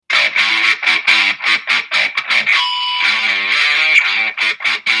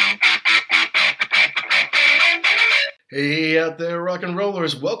Hey out there, rock and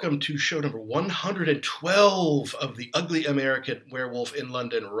rollers. Welcome to show number 112 of the Ugly American Werewolf in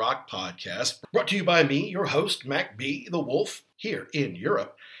London Rock Podcast, brought to you by me, your host, Mac B, the Wolf, here in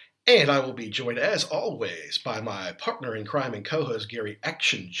Europe. And I will be joined, as always, by my partner in crime and co-host, Gary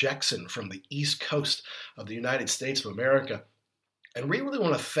Action Jackson from the East Coast of the United States of America. And we really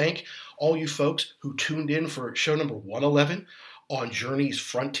want to thank all you folks who tuned in for show number 111 on Journey's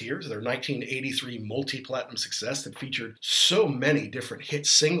Frontiers, their 1983 multi-platinum success that featured so many different hit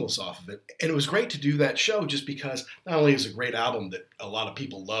singles off of it. And it was great to do that show just because not only is it a great album that a lot of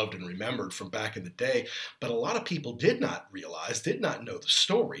people loved and remembered from back in the day, but a lot of people did not know the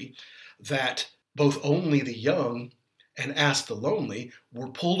story that both Only the Young and Ask the Lonely were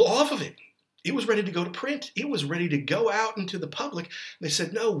pulled off of it. It was ready to go to print. It was ready to go out into the public. They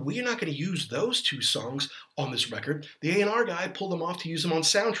said, no, we're not going to use those two songs on this record. The A&R guy pulled them off to use them on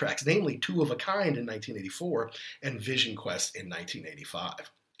soundtracks, namely Two of a Kind in 1984 and Vision Quest in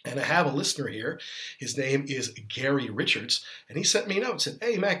 1985. And I have a listener here. His name is Gary Richards, and he sent me a note and said,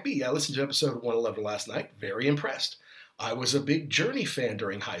 hey, Mac B, I listened to episode 111 last night. Very impressed. I was a big Journey fan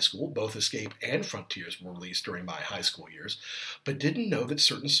during high school. Both Escape and Frontiers were released during my high school years, but didn't know that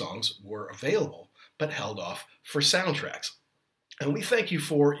certain songs were available, but held off for soundtracks. And we thank you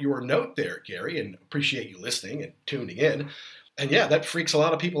for your note there, Gary, and appreciate you listening and tuning in. And yeah, that freaks a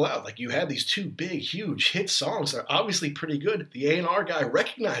lot of people out. Like, you had these two big, huge hit songs that are obviously pretty good. The A&R guy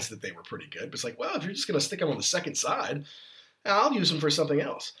recognized that they were pretty good, but it's like, well, if you're just going to stick them on the second side, I'll use them for something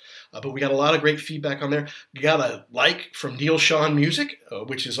else. But we got a lot of great feedback on there. We got a like from Neil Sean Music,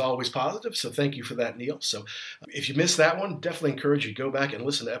 which is always positive. So thank you for that, Neil. So if you missed that one, definitely encourage you to go back and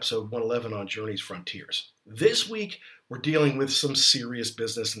listen to episode 111 on Journey's Frontiers. This week, we're dealing with some serious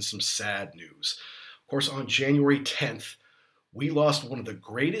business and some sad news. Of course, on January 10th, we lost one of the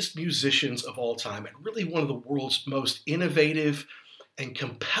greatest musicians of all time and really one of the world's most innovative and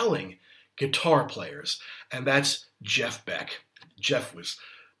compelling guitar players, and that's Jeff Beck. Jeff was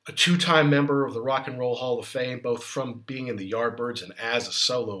a two-time member of the Rock and Roll Hall of Fame, both from being in the Yardbirds and as a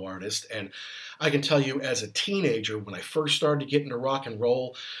solo artist. And I can tell you, as a teenager, when I first started to get into rock and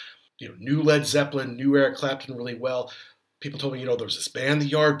roll, knew Led Zeppelin, knew Eric Clapton really well. People told me, there was this band, the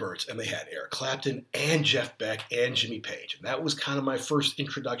Yardbirds, and they had Eric Clapton and Jeff Beck and Jimmy Page. And that was kind of my first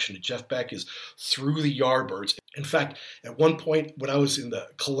introduction to Jeff Beck, is through the Yardbirds. In fact, at one point when I was in the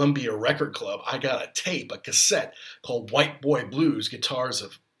Columbia Record Club, I got a cassette called White Boy Blues, Guitars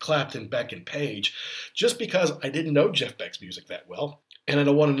of Clapton, Beck, and Page, just because I didn't know Jeff Beck's music that well, and I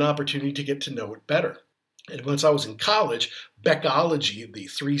wanted an opportunity to get to know it better. And once I was in college, Beckology, the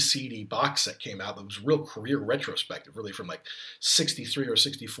 3-CD box set, came out that was real career retrospective, really from like 63 or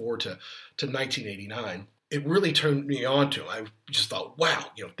 64 to 1989. It really turned me on to him. I just thought, wow,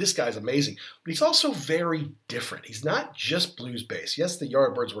 this guy's amazing. But he's also very different. He's not just blues-based. Yes, the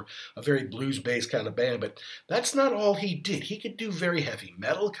Yardbirds were a very blues-based kind of band, but that's not all he did. He could do very heavy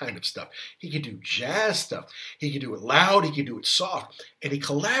metal kind of stuff. He could do jazz stuff. He could do it loud. He could do it soft. And he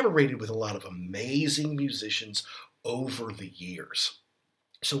collaborated with a lot of amazing musicians over the years.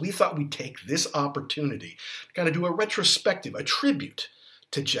 So we thought we'd take this opportunity to kind of do a retrospective, a tribute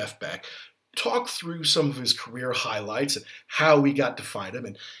to Jeff Beck, talk through some of his career highlights and how we got to find him.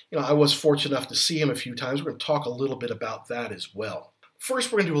 And, I was fortunate enough to see him a few times. We're going to talk a little bit about that as well.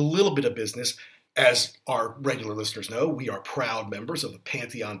 First, we're going to do a little bit of business. As our regular listeners know, we are proud members of the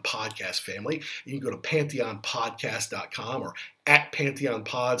Pantheon Podcast family. You can go to pantheonpodcast.com or at Pantheon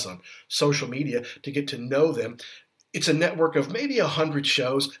Pods on social media to get to know them. It's a network of maybe 100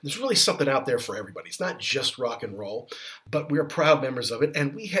 shows. There's really something out there for everybody. It's not just rock and roll, but we're proud members of it,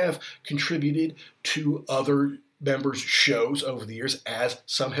 and we have contributed to other members' shows over the years, as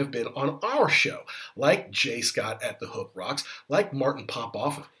some have been on our show, like Jay Scott at The Hook Rocks, like Martin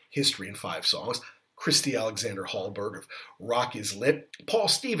Popoff of History in 5 Songs, Christy Alexander Hallberg of Rock is Lit, Paul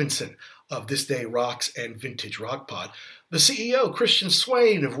Stevenson of This Day Rocks and Vintage Rock Pod, the CEO, Christian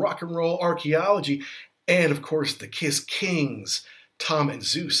Swain of Rock and Roll Archaeology, and, of course, the Kiss Kings, Tom and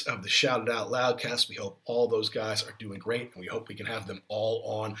Zeus of the Shout It Out Loudcast. We hope all those guys are doing great, and we hope we can have them all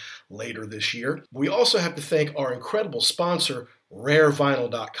on later this year. We also have to thank our incredible sponsor,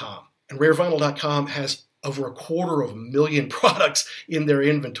 RareVinyl.com. And RareVinyl.com has over 250,000 products in their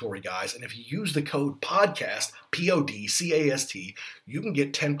inventory, guys. And if you use the code PODCAST, PODCAST, you can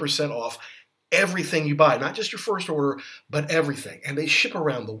get 10% off everything you buy, not just your first order, but everything. And they ship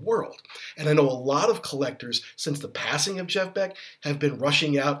around the world. And I know a lot of collectors, since the passing of Jeff Beck, have been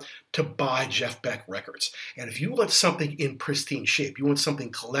rushing out to buy Jeff Beck records. And if you want something in pristine shape, you want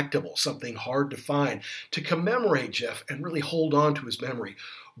something collectible, something hard to find, to commemorate Jeff and really hold on to his memory,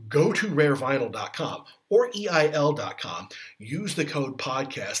 go to rarevinyl.com or EIL.com, use the code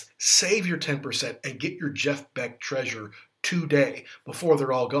podcast, save your 10%, and get your Jeff Beck treasure today before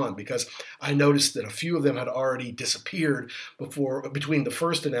they're all gone, because I noticed that a few of them had already disappeared between the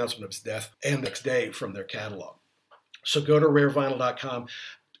first announcement of his death and the next day from their catalog. So go to rarevinyl.com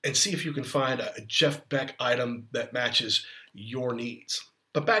and see if you can find a Jeff Beck item that matches your needs.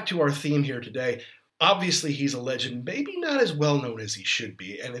 But back to our theme here today. Obviously, he's a legend, maybe not as well known as he should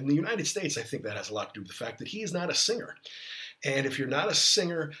be. And in the United States, I think that has a lot to do with the fact that he is not a singer. And if you're not a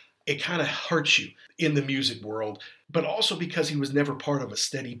singer, it kind of hurts you in the music world, but also because he was never part of a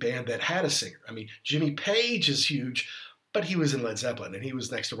steady band that had a singer. I mean, Jimmy Page is huge, but he was in Led Zeppelin, and he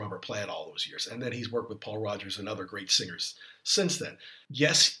was next to Robert Plant all those years. And then he's worked with Paul Rodgers and other great singers since then.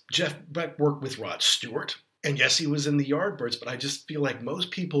 Yes, Jeff Beck worked with Rod Stewart, and yes, he was in the Yardbirds, but I just feel like most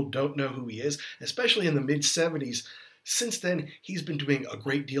people don't know who he is, especially in the mid-'70s. Since then, he's been doing a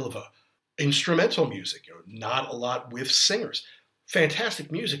great deal of instrumental music, not a lot with singers.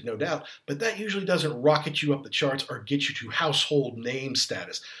 Fantastic music, no doubt, but that usually doesn't rocket you up the charts or get you to household name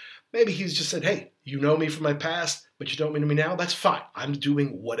status. Maybe he's just said, hey, you know me from my past, but you don't know me now? That's fine. I'm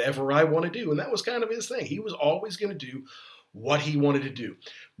doing whatever I want to do. And that was kind of his thing. He was always going to do what he wanted to do.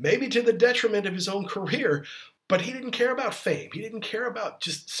 Maybe to the detriment of his own career, but he didn't care about fame. He didn't care about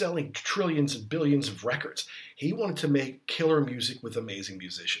just selling trillions and billions of records. He wanted to make killer music with amazing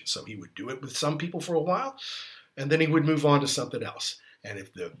musicians. So he would do it with some people for a while, and then he would move on to something else. And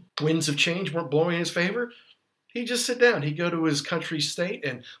if the winds of change weren't blowing in his favor, he'd just sit down. He'd go to his country state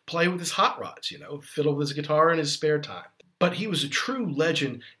and play with his hot rods, fiddle with his guitar in his spare time. But he was a true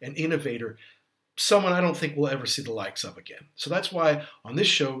legend and innovator, someone I don't think we'll ever see the likes of again. So that's why on this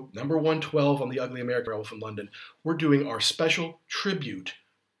show, number 112 on the Ugly American Werewolf in London, we're doing our special tribute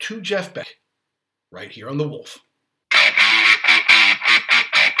to Jeff Beck right here on The Wolf.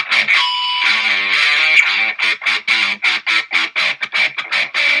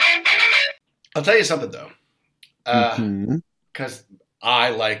 I'll tell you something, though, because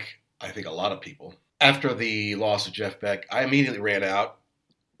I think a lot of people, after the loss of Jeff Beck, I immediately ran out,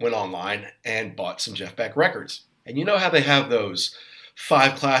 went online, and bought some Jeff Beck records. And you know how they have those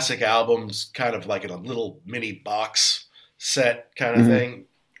 5 classic albums kind of like in a little mini box set kind of thing?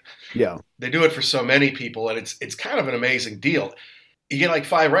 Yeah. They do it for so many people, and it's kind of an amazing deal. You get like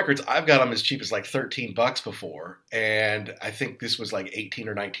 5 records. I've got them as cheap as like $13 before, and I think this was like 18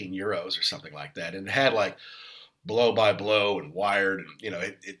 or 19 euros or something like that. And it had like Blow by Blow and Wired,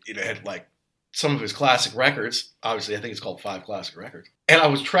 and it had like some of his classic records. Obviously, I think it's called 5 Classic Records. And I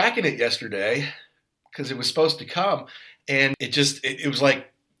was tracking it yesterday because it was supposed to come, and it was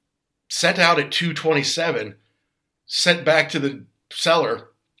like sent out at 2:27, sent back to the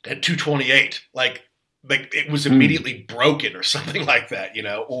seller at 2:28. Like it was immediately broken or something like that,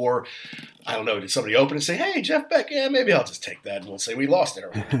 or I don't know, did somebody open it and say, hey, Jeff Beck, yeah, maybe I'll just take that and we'll say we lost it,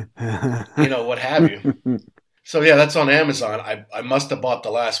 or what have you. So yeah, that's on Amazon. I must have bought the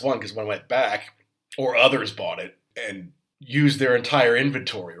last one because when I went back, or others bought it and used their entire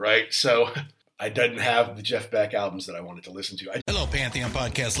inventory, right? So I didn't have the Jeff Beck albums that I wanted to listen to. Hello, Pantheon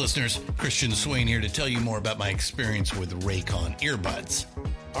podcast listeners. Christian Swain here to tell you more about my experience with Raycon earbuds.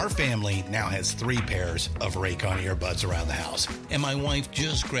 Our family now has 3 pairs of Raycon earbuds around the house, and my wife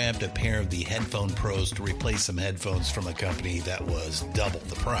just grabbed a pair of the Headphone Pros to replace some headphones from a company that was double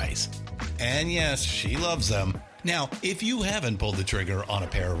the price. And yes, she loves them. Now, if you haven't pulled the trigger on a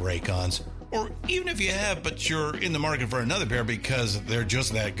pair of Raycons, or even if you have, but you're in the market for another pair because they're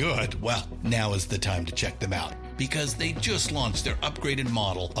just that good, well, now is the time to check them out, because they just launched their upgraded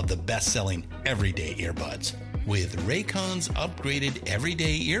model of the best-selling everyday earbuds. With Raycon's upgraded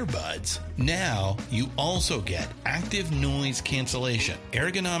everyday earbuds, now you also get active noise cancellation,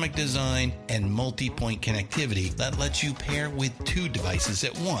 ergonomic design, and multi-point connectivity that lets you pair with 2 devices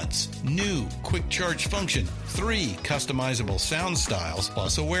at once. New quick charge function, 3 customizable sound styles,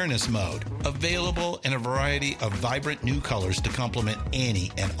 plus awareness mode. Available in a variety of vibrant new colors to complement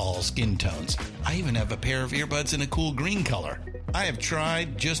any and all skin tones. I even have a pair of earbuds in a cool green color. I have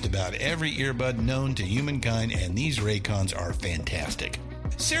tried just about every earbud known to humankind, and these Raycons are fantastic.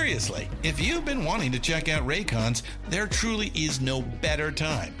 Seriously, if you've been wanting to check out Raycons, there truly is no better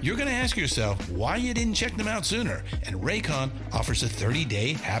time. You're going to ask yourself why you didn't check them out sooner, and Raycon offers a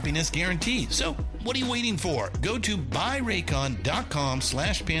 30-day happiness guarantee. So what are you waiting for? Go to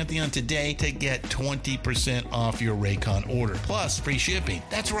buyraycon.com/Pantheon today to get 20% off your Raycon order, plus free shipping.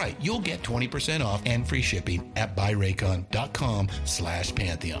 That's right, you'll get 20% off and free shipping at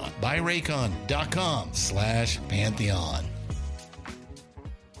buyraycon.com/Pantheon. buyraycon.com/Pantheon.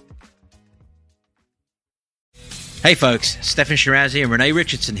 Hey folks, Stefan Shirazi and Renee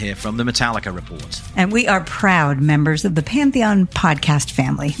Richardson here from the Metallica Report. And we are proud members of the Pantheon podcast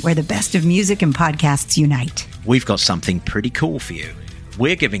family, where the best of music and podcasts unite. We've got something pretty cool for you.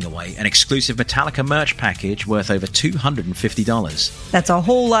 We're giving away an exclusive Metallica merch package worth over $250. That's a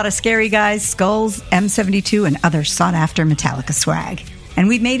whole lot of Scary Guys, skulls, M72, and other sought-after Metallica swag. And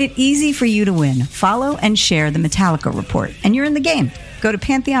we've made it easy for you to win. Follow and share the Metallica Report, and you're in the game. Go to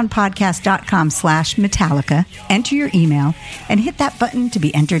pantheonpodcast.com/Metallica, enter your email, and hit that button to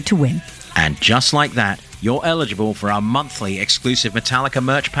be entered to win. And just like that, you're eligible for our monthly exclusive Metallica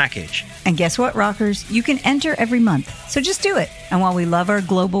merch package. And guess what, rockers? You can enter every month, so just do it. And while we love our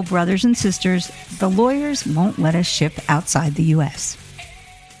global brothers and sisters, the lawyers won't let us ship outside the U.S.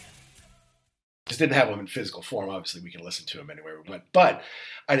 Just didn't have them in physical form. Obviously, we can listen to them anywhere we went. But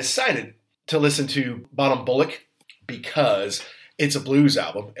I decided to listen to Bottom Bullock because it's a blues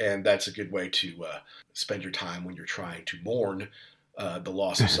album, and that's a good way to spend your time when you're trying to mourn the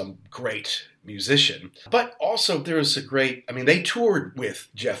loss of some great musician. But also there's a great, they toured with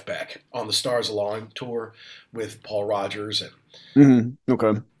Jeff Beck on the Stars Align tour with Paul Rogers and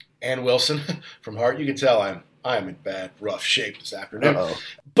Ann Wilson from Heart. You can tell I am in bad, rough shape this afternoon. Uh-oh.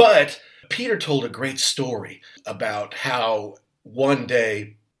 But Peter told a great story about how one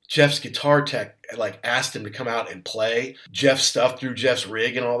day Jeff's guitar tech asked him to come out and play Jeff's stuff through Jeff's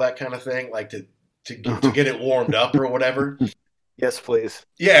rig and all that kind of thing, to get it warmed up or whatever. Yes, please.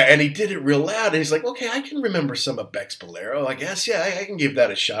 Yeah, and he did it real loud, and he's like, okay, I can remember some of Beck's Bolero. I guess, yeah, I can give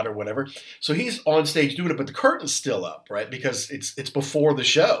that a shot or whatever. So he's on stage doing it, but the curtain's still up, right? Because it's before the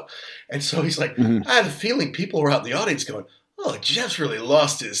show. And so he's like, I had a feeling people were out in the audience going, oh, Jeff's really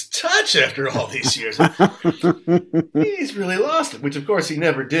lost his touch after all these years. He's really lost it, which of course he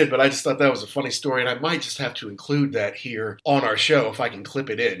never did, but I just thought that was a funny story, and I might just have to include that here on our show if I can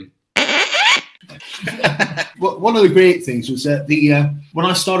clip it in. Well, one of the great things was that when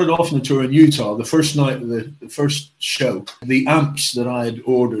I started off on the tour in Utah, the first night of the first show, the amps that I had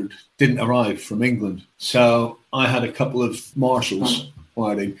ordered didn't arrive from England. So I had a couple of Marshalls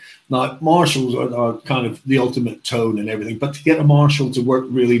wiring. Now, Marshalls are kind of the ultimate tone and everything, but to get a Marshall to work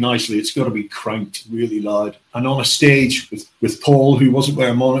really nicely, it's got to be cranked really loud. And on a stage with Paul, who wasn't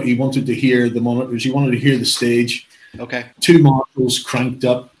wearing a monitor, he wanted to hear the monitors, he wanted to hear the stage. Okay. 2 Marshalls cranked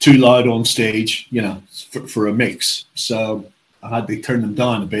up, too loud on stage, for a mix. So I had to turn them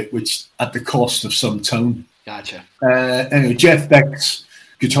down a bit, which at the cost of some tone. Gotcha. Anyway, Jeff Beck's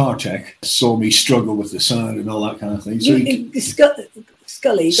guitar tech saw me struggle with the sound and all that kind of thing. So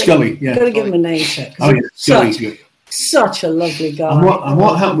Scully, yeah. Got to give him a name check. Oh, yeah, Scully's good. Such a lovely guy. And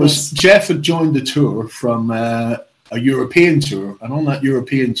what happened was Jeff had joined the tour from a European tour, and on that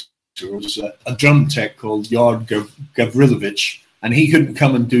European tour was a drum tech called Yard Gavrilovich, and he couldn't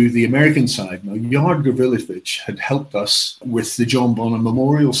come and do the American side. Now, Yard Gavrilovich had helped us with the John Bonham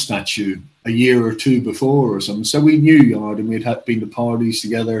Memorial statue a year or two before or something, so we knew Yard, and we'd been to parties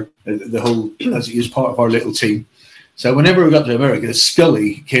together, the whole, as he was part of our little team. So whenever we got to America,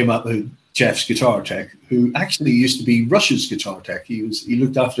 Scully came up with Jeff's guitar tech, who actually used to be Rush's guitar tech. He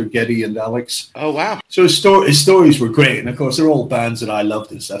looked after Geddy and Alex. Oh, wow. So his stories were great. And, of course, they're all bands that I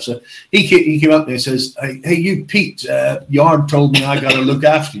loved and stuff. So he came up and he says, hey, you, Pete, Yard told me I got to look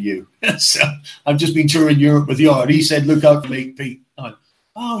after you. So I've just been touring Europe with Yard. He said, look out for me, Pete.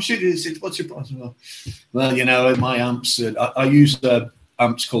 Oh, shit, what's your problem? Well, my amps, I use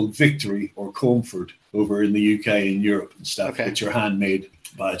amps called Victory or Comfort over in the UK and Europe and stuff, which are handmade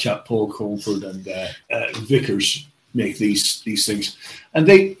by a chap, Paul Comfort, and Vickers make these things.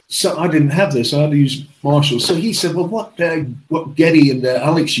 And so I didn't have this. I had to use Marshall. So he said, well, what Geddy and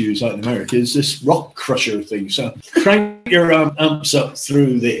Alex use out in America is this rock crusher thing. So crank your amps up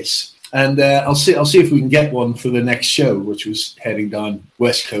through this. And I'll see if we can get one for the next show, which was heading down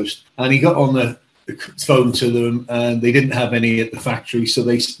West Coast. And he got on the phone to them, and they didn't have any at the factory. So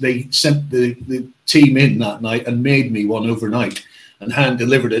they sent the team in that night and made me one overnight and hand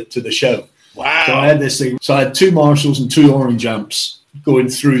delivered it to the show. Wow. So I had this thing. So I had 2 Marshalls and 2 Orange amps going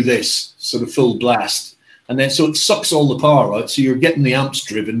through this sort of full blast. And then so it sucks all the power out. So you're getting the amps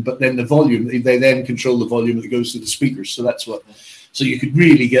driven, but then the volume, they then control the volume that goes to the speakers. So that's what So you could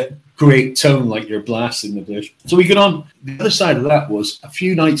really get great tone like you're blasting the dish. So we got on. The other side of that was a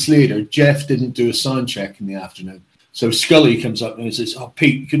few nights later, Jeff didn't do a sound check in the afternoon. So Scully comes up and he says, "Oh,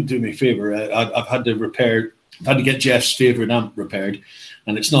 Pete, you couldn't do me a favor. I've had to get Jeff's favorite amp repaired,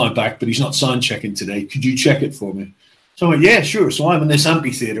 and it's now back, but he's not sound checking today. Could you check it for me?" So I went, "Yeah, sure." So I'm in this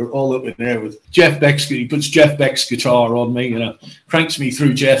amphitheater all up in there with Jeff Beck's. He puts Jeff Beck's guitar on me, cranks me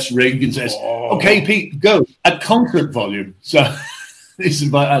through Jeff's rig and says, "Okay, Pete, go at concert volume." So this is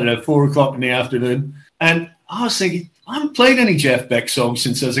about, 4 o'clock in the afternoon. And I was thinking, I haven't played any Jeff Beck songs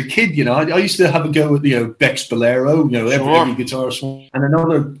since I was a kid. I used to have a go at, Beck's Bolero, every guitar song. And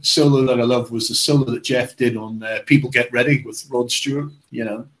another solo that I loved was the solo that Jeff did on People Get Ready with Rod Stewart,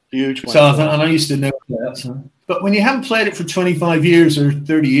 Huge one. So I used to know that. So. But when you haven't played it for 25 years or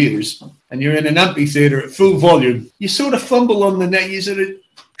 30 years and you're in an amphitheater at full volume, you sort of fumble on the net. You sort of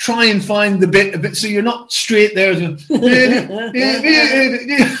try and find the bit of it so you're not straight there. I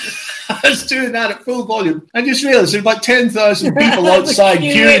was doing that at full volume. I just realized there were about 10,000 people outside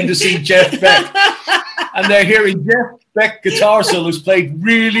queuing to see Jeff Beck. And they're hearing Jeff Beck guitar solos played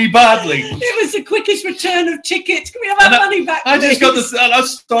really badly. It was the quickest return of tickets. Can we have our money back? I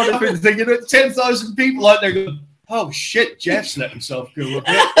started thinking, 10,000 people out there going, "Oh shit, Jeff's let himself go a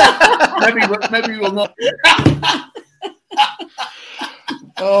bit. Maybe we'll not."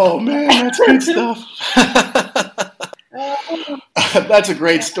 Oh man, that's good stuff. That's a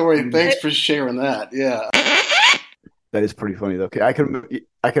great story. Thanks for sharing that. Yeah. That is pretty funny though. I can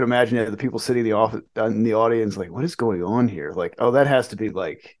imagine the people sitting in the audience like, what is going on here? Like, oh, that has to be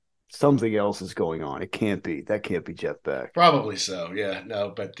like something else is going on. It can't be. That can't be Jeff Beck. Probably so. Yeah.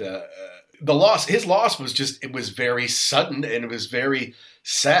 No, but his loss was very sudden and it was very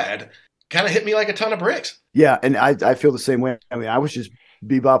sad. Kind of hit me like a ton of bricks. Yeah, and I feel the same way. I mean, I was just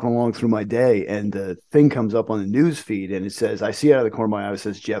bebopping along through my day, and the thing comes up on the news feed, and it says, I see out of the corner of my eye, it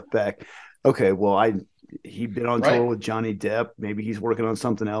says Jeff Beck. Okay, well, he'd been on tour with Johnny Depp. Maybe he's working on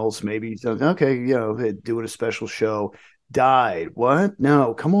something else. Maybe he's doing a special show. Died. What?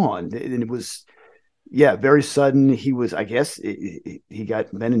 No, come on. And it was, very sudden. He was, I guess, he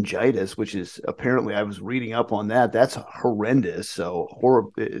got meningitis, which is apparently, I was reading up on that. That's horrendous. So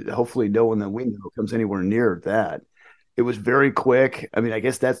hopefully no one that we know comes anywhere near that. It was very quick. I mean, I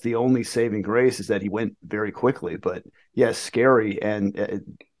guess that's the only saving grace is that he went very quickly. But scary.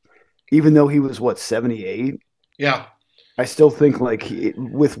 And even though he was 78? Yeah. I still think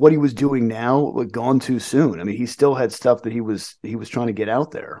with what he was doing now, gone too soon. I mean, he still had stuff that he was trying to get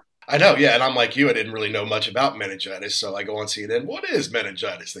out there. I know, yeah, and I'm like you. I didn't really know much about meningitis, so I go on CNN. What is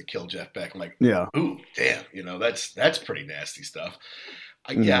meningitis that killed Jeff Beck? I'm like, ooh, damn, that's pretty nasty stuff.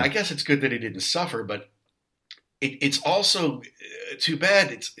 I guess it's good that he didn't suffer, but it's also too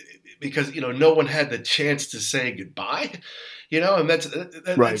bad. It's because no one had the chance to say goodbye. And that's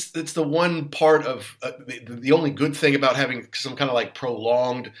the one part of the only good thing about having some kind of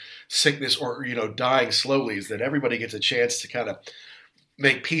prolonged sickness or dying slowly is that everybody gets a chance to kind of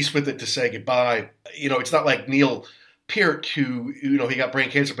make peace with it, to say goodbye. It's not like Neil Peart who he got brain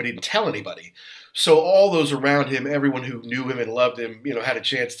cancer but he didn't tell anybody. So all those around him, everyone who knew him and loved him, had a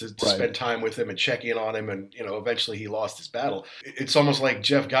chance to spend time with him and check in on him. And, eventually he lost his battle. It's almost like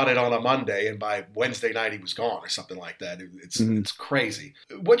Jeff got it on a Monday and by Wednesday night he was gone or something like that. It's crazy.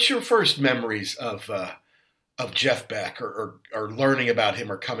 What's your first memories of Jeff Beck or learning about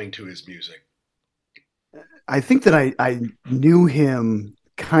him or coming to his music? I think that I knew him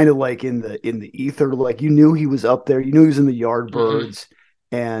kind of in the ether. You knew he was up there. You knew he was in the Yardbirds.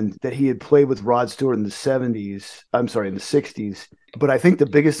 And that he had played with Rod Stewart in the 60s. But I think the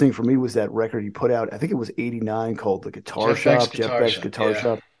biggest thing for me was that record he put out, I think it was 89, called The Guitar Shop, Jeff Beck's Guitar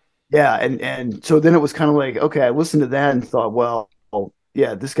Shop. Yeah, and so then it was kind of like, okay, I listened to that and thought, well,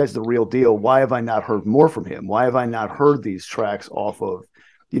 yeah, this guy's the real deal. Why have I not heard more from him? Why have I not heard these tracks off of,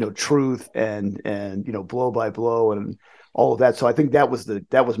 Truth and Blow by Blow and all of that? So I think that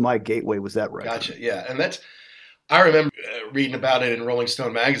was my gateway, was that record. Gotcha, yeah. And I remember reading about it in Rolling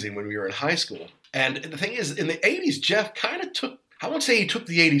Stone magazine when we were in high school. And the thing is, in the 80s, Jeff kind of I won't say he took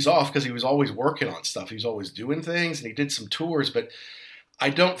the 80s off because he was always working on stuff. He was always doing things and he did some tours, but I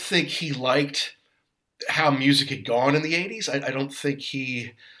don't think he liked how music had gone in the 80s. I don't think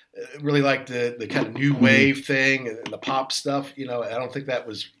he really liked the kind of new wave thing and the pop stuff. I don't think that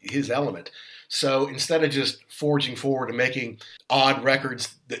was his element. So instead of just forging forward and making odd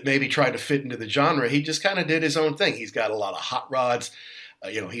records that maybe tried to fit into the genre, he just kind of did his own thing. He's got a lot of hot rods.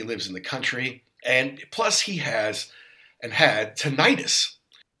 He lives in the country. And plus he has and had tinnitus.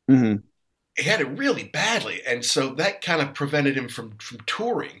 Mm-hmm. He had it really badly. And so that kind of prevented him from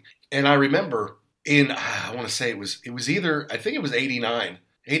touring. And I remember in, I want to say it was either, I think it was 89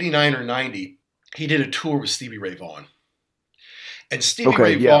 or 90. He did a tour with Stevie Ray Vaughan. And Stevie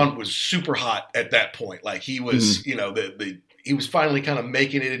Ray Vaughan was super hot at that point. Like he was, you know, he was finally kind of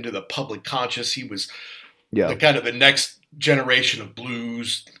making it into the public conscious. He was kind of the next generation of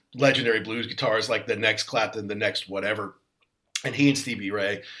blues, legendary blues guitarists, like the next Clapton, the next whatever. And he and Stevie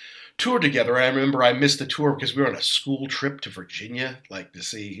Ray toured together. I remember I missed the tour because we were on a school trip to Virginia, like to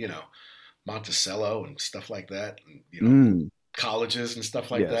see, you know, Monticello and stuff like that, and, you know, colleges and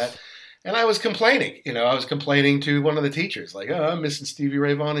stuff like that. And I was complaining, to one of the teachers, like, oh, I'm missing Stevie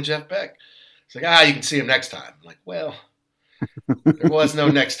Ray Vaughan and Jeff Beck. It's like, you can see him next time. I'm like, well, there was no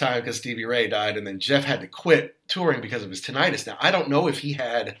next time because Stevie Ray died, and then Jeff had to quit touring because of his tinnitus. Now, I don't know if he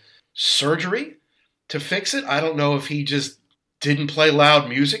had surgery to fix it. I don't know if he just didn't play loud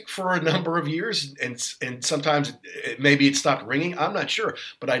music for a number of years, and sometimes maybe it stopped ringing. I'm not sure,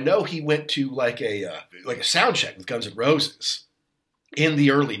 but I know he went to like a sound check with Guns N' Roses in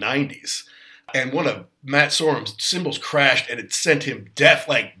the early 90s, and one of Matt Sorum's cymbals crashed, and it sent him deaf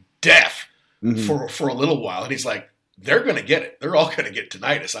for a little while. And he's like, they're going to get it. They're all going to get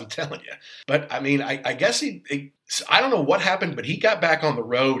tinnitus, I'm telling you. But I mean, I guess I don't know what happened, but he got back on the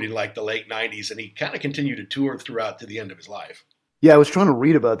road in like the late 90s, and he kind of continued to tour throughout to the end of his life. Yeah, I was trying to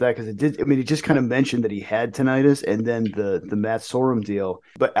read about that because he just kind of mentioned that he had tinnitus and then the Matt Sorum deal,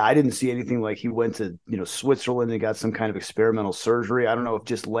 but I didn't see anything like he went to, you know, Switzerland and got some kind of experimental surgery. I don't know if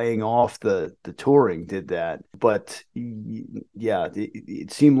just laying off the touring did that, but yeah,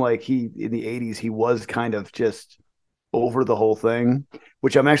 it seemed like in the 80s, he was kind of just over the whole thing,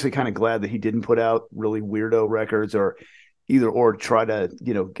 which I'm actually kind of glad that he didn't put out really weirdo records or try to,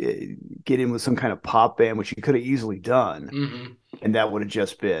 you know, get in with some kind of pop band, which he could have easily done. And that would have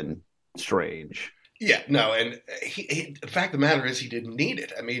just been strange. Yeah, no, and the fact of the matter is he didn't need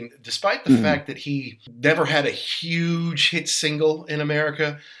it. I mean, despite the fact that he never had a huge hit single in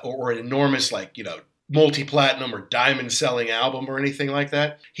America or an enormous, like, you know, multi-platinum or diamond-selling album or anything like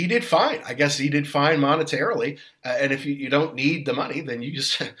that, he did fine. I guess he did fine monetarily. And if you don't need the money, then you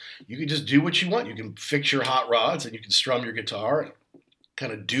can just do what you want. You can fix your hot rods and you can strum your guitar and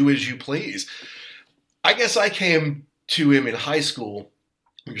kind of do as you please. I guess I came to him in high school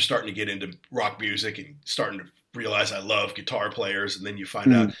when you're starting to get into rock music and starting to realize I love guitar players, and then you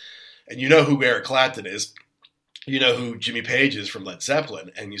find out, and you know who Eric Clapton is, you know who Jimmy Page is from Led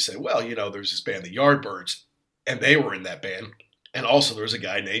Zeppelin, and you say, well, you know, there's this band, the Yardbirds, and they were in that band, and also there was a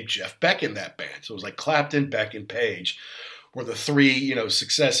guy named Jeff Beck in that band. So it was like Clapton, Beck, and Page were the three, you know,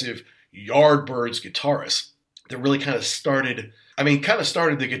 successive Yardbirds guitarists that really kind of started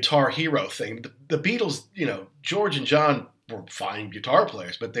the Guitar Hero thing. The Beatles, you know, George and John were fine guitar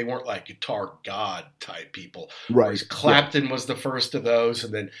players, but they weren't like guitar god type people. Right. Whereas Clapton was the first of those,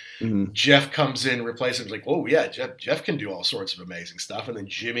 and then Jeff comes in, replaces him, like, oh yeah, Jeff can do all sorts of amazing stuff. And then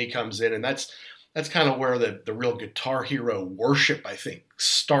Jimmy comes in, and that's kind of where the real Guitar Hero worship, I think,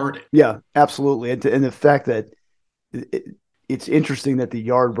 started. Yeah, absolutely. And the fact that it's interesting that the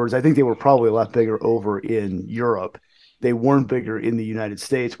Yardbirds, I think they were probably a lot bigger over in Europe. They weren't bigger in the United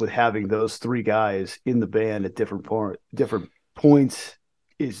States, with having those three guys in the band at different points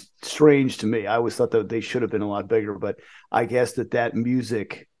is strange to me. I always thought that they should have been a lot bigger, but I guess that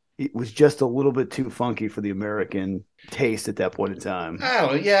music, it was just a little bit too funky for the American taste at that point in time.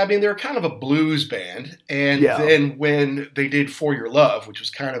 Oh, yeah. I mean, they're kind of a blues band. And then when they did For Your Love, which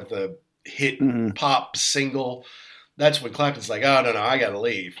was kind of the hit pop single, that's when Clapton's like, oh, no, I got to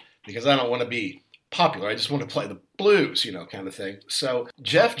leave because I don't want to be popular. I just want to play the blues, you know, kind of thing. So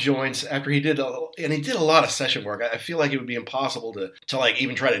Jeff joins after he did a lot of session work. I feel like it would be impossible to like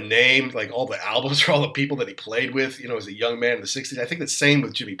even try to name like all the albums or all the people that he played with, you know, as a young man in the 60s. I think the same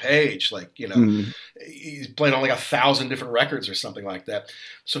with Jimmy Page. Like, you know, he's played on like 1,000 different records or something like that.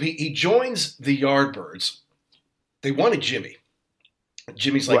 So he joins the Yardbirds. They wanted Jimmy.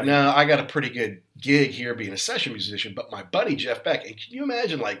 Jimmy's like, no, I got a pretty good gig here being a session musician, but my buddy Jeff Beck, and can you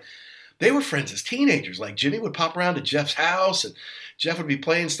imagine, like, they were friends as teenagers. Like, Jimmy would pop around to Jeff's house, and Jeff would be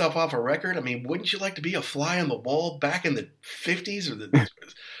playing stuff off a record. I mean, wouldn't you like to be a fly on the wall back in the 50s or the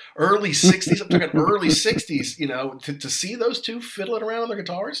early 60s? I'm talking early 60s, you know, to see those two fiddling around on their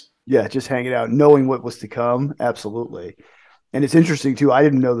guitars? Yeah, just hanging out, knowing what was to come. Absolutely. And it's interesting, too. I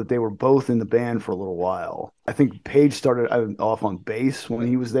didn't know that they were both in the band for a little while. I think Page started off on bass when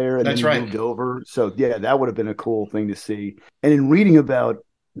he was there, and then he moved over. So, yeah, that would have been a cool thing to see. And in reading about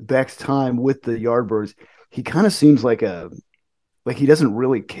Beck's time with the Yardbirds, he kind of seems like he doesn't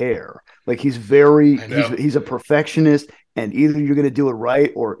really care. Like, he's a perfectionist, and either you're going to do it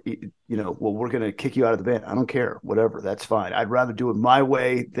right or, you know, well, we're going to kick you out of the band. I don't care. Whatever. That's fine. I'd rather do it my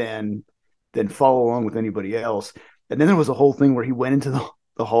way than than follow along with anybody else. And then there was a whole thing where he went into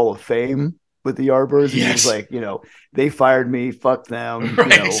the Hall of Fame with the Yardbirds. And he was like, they fired me, fuck them.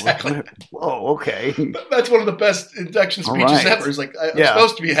 Right, exactly. Whoa, okay. That's one of the best induction speeches ever. It's like, I'm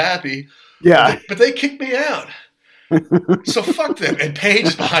supposed to be happy. Yeah. But they kicked me out. So fuck them. And Page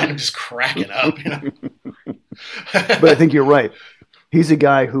is behind him just cracking up, But I think you're right. He's a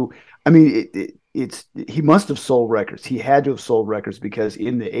guy who, I mean, he must have sold records. He had to have sold records because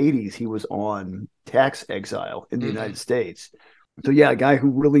in the 80s, he was on tax exile in the United States. So, yeah, a guy who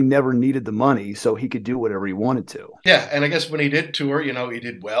really never needed the money, so he could do whatever he wanted to. Yeah, and I guess when he did tour, he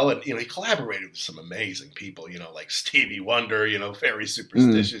did well. And, he collaborated with some amazing people, like Stevie Wonder, very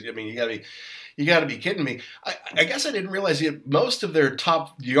superstitious. I mean, you got to be kidding me. I guess I didn't realize most of their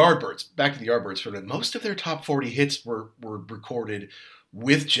top Yardbirds, back to the Yardbirds for a minute, most of their top 40 hits were recorded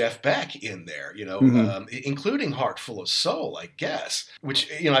with Jeff Beck in there, including Heart Full of Soul, I guess, which,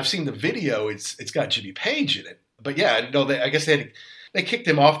 I've seen the video. It's got Jimmy Page in it. But yeah, no, I guess they kicked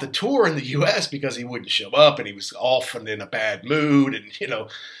him off the tour in the U.S. because he wouldn't show up and he was off and in a bad mood. And,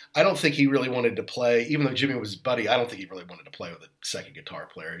 I don't think he really wanted to play, even though Jimmy was his buddy, I don't think he really wanted to play with a second guitar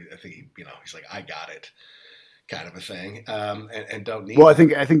player. I think he's like, I got it, kind of a thing, and don't need. Well, I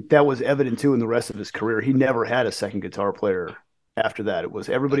think that was evident too in the rest of his career. He never had a second guitar player after that. It was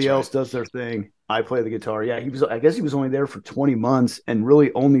everybody else does their thing. I play the guitar. Yeah, I guess he was only there for 20 months and really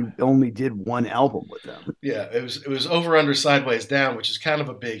only did one album with them. Yeah, it was Over, Under, Sideways, Down, which is kind of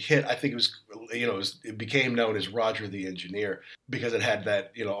a big hit. I think it was, it became known as Roger the Engineer because it had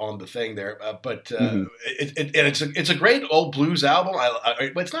that, on the thing there. It's a great old blues album.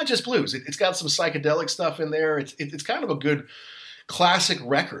 But it's not just blues. It's got some psychedelic stuff in there. It's kind of a good classic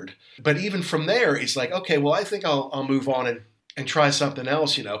record. But even from there, he's like, okay, well, I think I'll move on and try something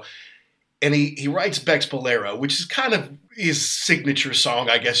else, And he writes Beck's Bolero, which is kind of his signature song,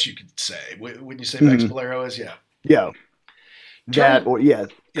 I guess you could say. Wouldn't you say Beck's Bolero is? Yeah. Yeah.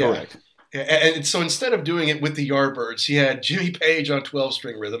 Correct. Yeah. And so instead of doing it with the Yardbirds, he had Jimmy Page on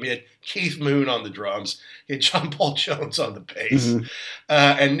 12-string rhythm. He had Keith Moon on the drums. He had John Paul Jones on the bass.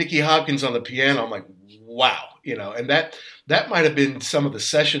 And Nicky Hopkins on the piano. I'm like, wow. And that might have been some of the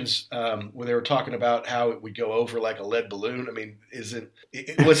sessions where they were talking about how it would go over like a lead balloon. I mean,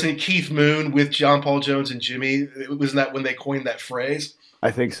 wasn't it Keith Moon with John Paul Jones and Jimmy? Wasn't that when they coined that phrase?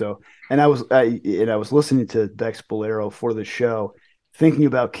 I think so. And I was listening to Beck's Bolero for the show, thinking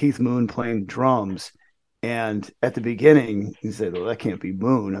about Keith Moon playing drums. And at the beginning, he said, "Well, that can't be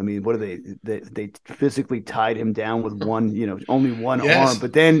Moon." I mean, what are they physically tied him down with one, only one arm.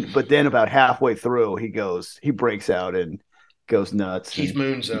 But then about halfway through, he breaks out and goes nuts. Keith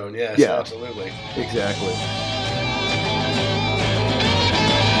Moon zone, yes, yeah, absolutely, exactly.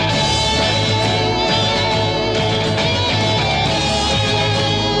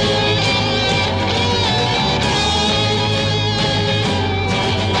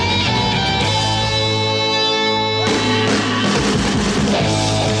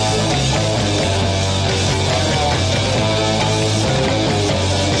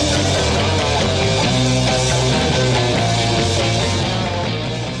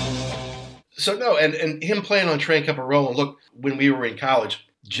 So no, and him playing on Train Cup of Rollin', look, when we were in college,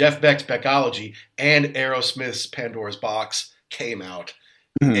 Jeff Beck's Beckology and Aerosmith's Pandora's Box came out.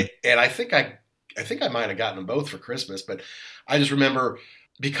 And I think I might have gotten them both for Christmas, but I just remember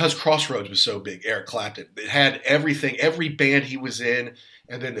because Crossroads was so big, Eric Clapton, it had everything, every band he was in,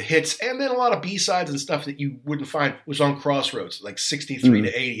 and then the hits, and then a lot of B-sides and stuff that you wouldn't find was on Crossroads, like 63 to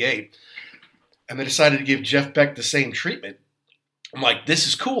 88. And they decided to give Jeff Beck the same treatment. I'm like, this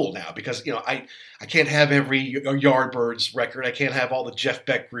is cool now because, I can't have every Yardbirds record. I can't have all the Jeff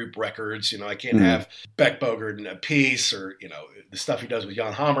Beck group records. I can't have Beck, Bogert, and a Piece or, the stuff he does with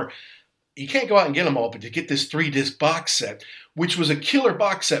Jan Hammer. You can't go out and get them all, but to get this 3-disc box set, which was a killer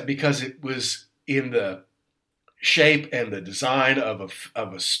box set because it was in the shape and the design of a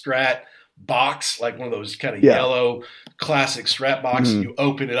Strat box, like one of those kind of yellow classic Strat boxes. You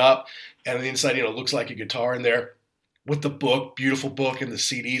open it up and on the inside, it looks like a guitar in there. With the book, beautiful book, and the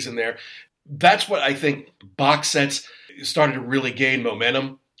CDs in there. That's what I think box sets started to really gain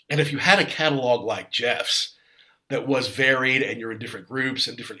momentum. And if you had a catalog like Jeff's that was varied and you're in different groups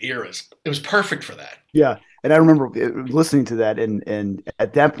and different eras, it was perfect for that. Yeah. And I remember listening to that. And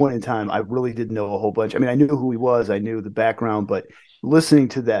at that point in time, I really didn't know a whole bunch. I mean, I knew who he was. I knew the background. But listening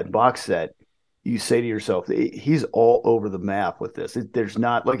to that box set, you say to yourself, he's all over the map with this. There's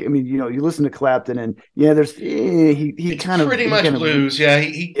not like, I mean, you listen to Clapton and there's, he kind of pretty much blues. Yeah.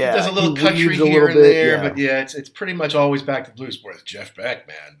 He does a little country here and there, but it's pretty much always back to blues. Whereas Jeff Beck,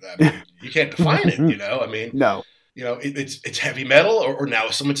 man, I mean, you can't define it, I mean, no. it's heavy metal, or now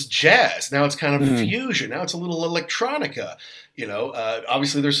it's jazz. Now it's kind of fusion. Now it's a little electronica.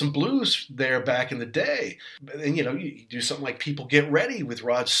 Obviously there's some blues there back in the day. And, you do something like People Get Ready with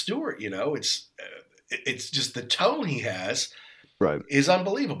Rod Stewart. It's just the tone he has is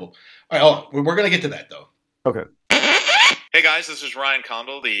unbelievable. All right, we're going to get to that, though. Okay. Hey guys, this is Ryan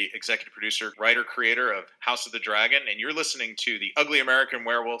Condal, the executive producer, writer, creator of House of the Dragon, and you're listening to the Ugly American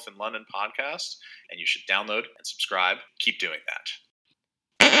Werewolf in London podcast, and you should download and subscribe. Keep doing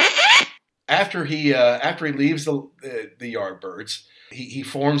that. After he leaves the Yardbirds, he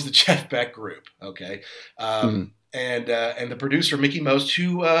forms the Jeff Beck group. Okay, and the producer Mickey Most,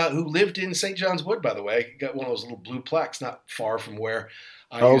 who lived in St. John's Wood, by the way, got one of those little blue plaques not far from where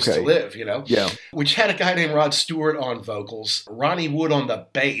I used to live, which had a guy named Rod Stewart on vocals, Ronnie Wood on the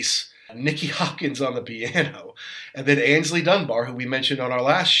bass, Nicky Hopkins on the piano, and then Ainsley Dunbar, who we mentioned on our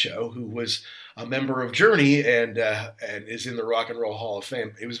last show, who was a member of Journey and is in the Rock and Roll Hall of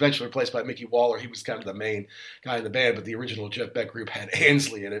Fame. He was eventually replaced by Mickey Waller. He was kind of the main guy in the band, but the original Jeff Beck group had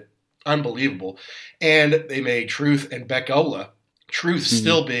Ainsley in it. Unbelievable. And they made Truth and Beckola. Truth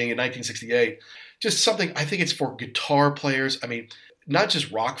still being in 1968. Just something, I think it's for guitar players. I mean, not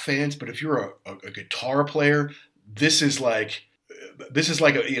just rock fans, but if you're a guitar player, this is like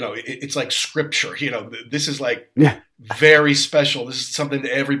it's like scripture. This is like very special. This is something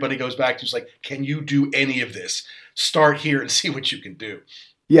that everybody goes back to. It's like, can you do any of this? Start here and see what you can do.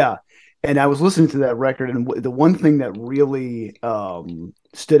 Yeah. And I was listening to that record, and the one thing that really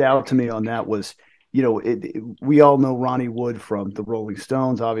stood out to me on that was, we all know Ronnie Wood from the Rolling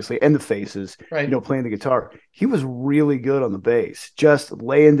Stones, obviously, and the Faces, playing the guitar. He was really good on the bass, just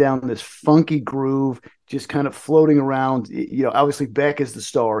laying down this funky groove, just kind of floating around. Obviously Beck is the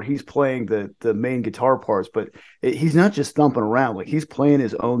star. He's playing the main guitar parts, but he's not just thumping around. Like, he's playing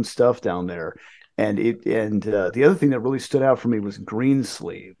his own stuff down there. And the other thing that really stood out for me was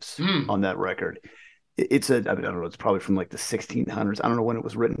Greensleeves on that record. I don't know, it's probably from like the 1600s. I don't know when it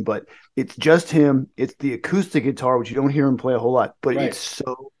was written, but it's just him. It's the acoustic guitar, which you don't hear him play a whole lot, but it's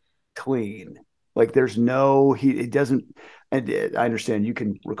so clean. Like, there's it doesn't, and I understand you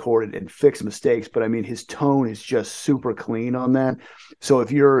can record it and fix mistakes, but I mean, his tone is just super clean on that. So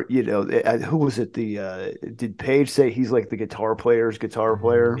if you're, who was it? Did Page say he's like the guitar player's guitar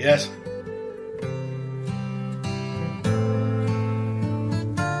player? Yes.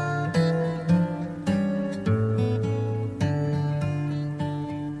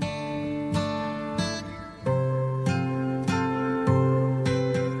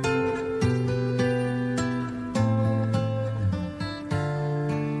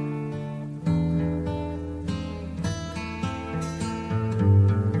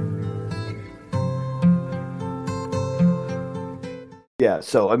 Yeah,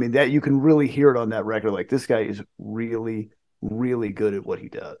 so I mean, that you can really hear it on that record. Like, this guy is really, really good at what he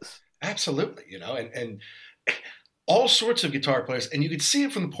does. Absolutely, and all sorts of guitar players, and you could see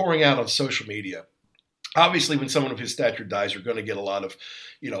it from the pouring out on social media. Obviously, when someone of his stature dies, you're going to get a lot of,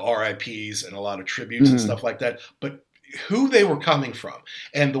 RIPs and a lot of tributes and stuff like that. But who they were coming from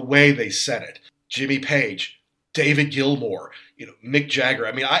and the way they said it: Jimmy Page, David Gilmour, Mick Jagger.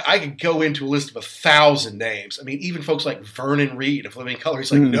 I mean, I could go into a list of 1,000 names. I mean, even folks like Vernon Reid of Living Colour.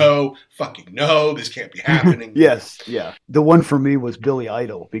 He's like, no, fucking no, this can't be happening. Yes, yeah. The one for me was Billy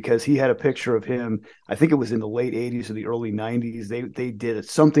Idol, because he had a picture of him. I think it was in the late 80s or the early 90s. They did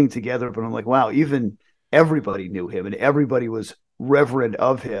something together, but I'm like, wow, even everybody knew him and everybody was reverent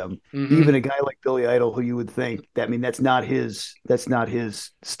of him. Even a guy like Billy Idol, who you would think that's not his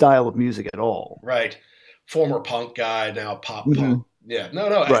style of music at all. Right. Former punk guy, now pop punk. Yeah, no.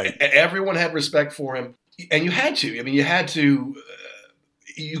 Right. Everyone had respect for him, and you had to. I mean,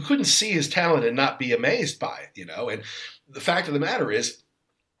 you couldn't see his talent and not be amazed by it, And the fact of the matter is,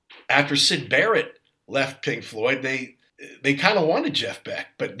 after Syd Barrett left Pink Floyd, they kind of wanted Jeff Beck,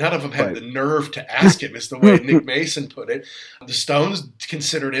 but none of them had the nerve to ask him, is the way Nick Mason put it. The Stones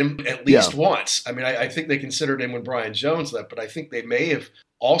considered him at least once. I mean, I think they considered him when Brian Jones left, but I think they may have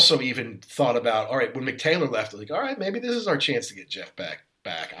also even thought about, all right, when Mick Taylor left, like, all right, maybe this is our chance to get Jeff Beck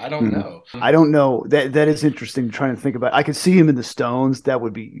back. I don't know. I don't know. That is interesting, trying to think about. I could see him in the Stones. That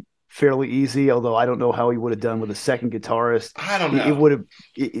would be fairly easy, although I don't know how he would have done with a second guitarist. I don't know.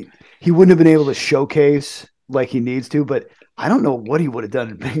 He wouldn't have been able to showcase like he needs to, but I don't know what he would have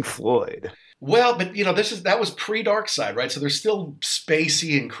done in Pink Floyd. Well, but that was pre-Dark Side, right? So they're still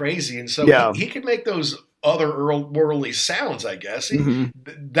spacey and crazy, and so he could make those other-worldly sounds, I guess.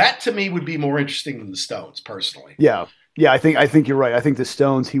 That to me would be more interesting than the Stones, personally. Yeah, I think you're right. I think the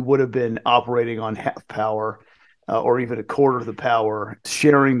Stones, he would have been operating on half power. or even a quarter of the power,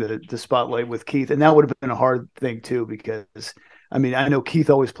 sharing the spotlight with Keith. And that would have been a hard thing too, because I mean, I know Keith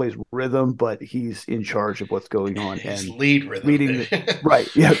always plays rhythm, but he's in charge of what's going on. He's and lead rhythm. Reading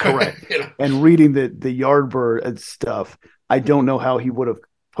right. Yeah, correct. And reading the Yardbird and stuff, I don't know how he would have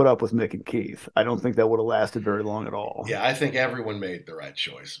put up with Mick and Keith. I don't think that would have lasted very long at all. Yeah, I think everyone made the right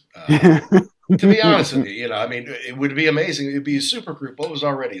choice. To be honest with you, I mean, it would be amazing. It'd be a super group. Well, it was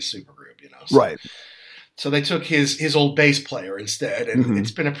already a super group, So, right. So they took his old bass player instead, and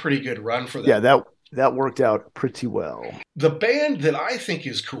it's been a pretty good run for them. Yeah, that worked out pretty well. The band that I think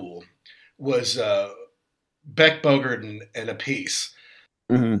is cool was Beck Bogert and a piece.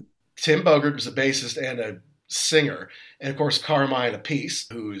 Mm-hmm. Tim Bogert was a bassist and a singer, and of course Carmine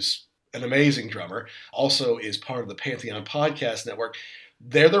Appice, who's an amazing drummer, also is part of the Pantheon Podcast Network.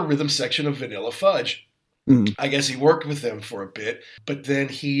 They're the rhythm section of Vanilla Fudge. Mm-hmm. I guess he worked with them for a bit, but then I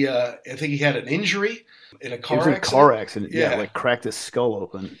think he had an injury in a car accident. Yeah, like cracked his skull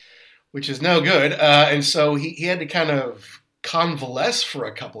open, which is no good. And so he had to kind of convalesce for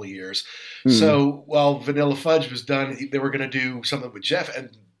a couple of years. Mm-hmm. So while Vanilla Fudge was done, they were going to do something with Jeff,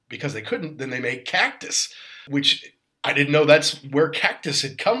 and because they couldn't, then they made Cactus, which I didn't know that's where Cactus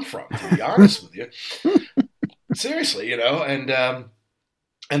had come from, to be honest with you. Seriously, and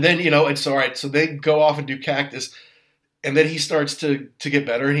then, it's all right. So they go off and do Cactus, and then he starts to get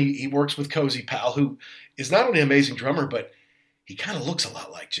better, and he works with Cozy Powell, who is not only an amazing drummer, but he kind of looks a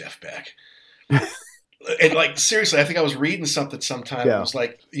lot like Jeff Beck. And seriously, I think I was reading something sometime. Yeah. It was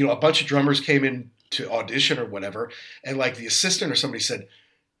like, a bunch of drummers came in to audition or whatever, and the assistant or somebody said,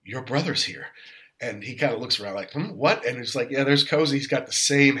 "Your brother's here." And he kind of looks around like, what? And it's like, yeah, there's Cozy. He's got the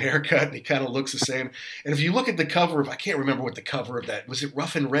same haircut, and he kind of looks the same. And if you look at the cover I can't remember what the cover of that, was it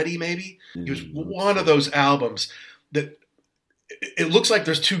Rough and Ready maybe? It was one of those albums that it looks like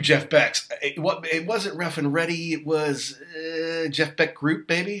there's two Jeff Becks. It wasn't Rough and Ready. It was Jeff Beck Group,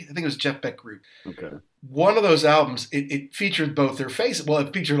 maybe? I think it was Jeff Beck Group. Okay. One of those albums, it featured both their faces. Well,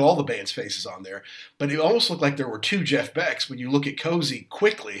 it featured all the band's faces on there, but it almost looked like there were two Jeff Becks when you look at Cozy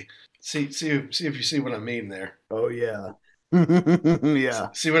quickly. See if you see what I mean there. Oh yeah,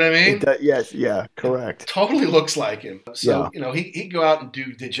 yeah. See what I mean? Yes, yeah, correct. Totally looks like him. So Yeah. he'd go out and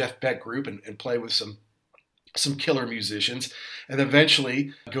do the Jeff Beck Group and play with some killer musicians, and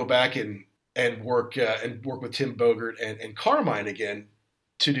eventually go back and work with Tim Bogert and Carmine again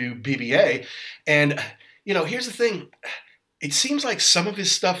to do BBA. And here's the thing. It seems like some of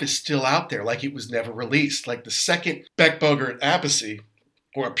his stuff is still out there, like it was never released. Like the second Beck Bogert Appice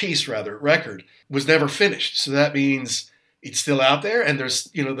record was never finished. So that means it's still out there. And there's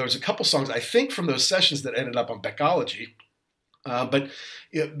a couple songs, I think, from those sessions that ended up on Beckology. But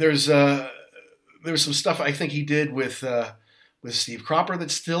there's some stuff I think he did with Steve Cropper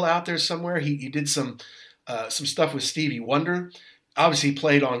that's still out there somewhere. He did some stuff with Stevie Wonder. Obviously he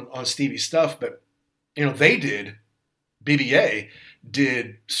played on Stevie's stuff, but BBA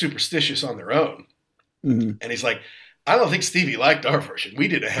did Superstitious on their own. Mm-hmm. And he's like, I don't think Stevie liked our version. We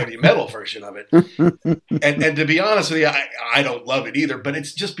did a heavy metal version of it. And to be honest with you, I don't love it either, but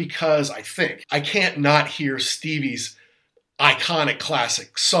it's just because I think I can't not hear Stevie's iconic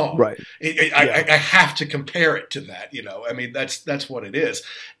classic song. Right. I have to compare it to that, I mean, that's what it is.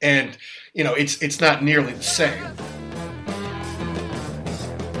 And, it's not nearly the same.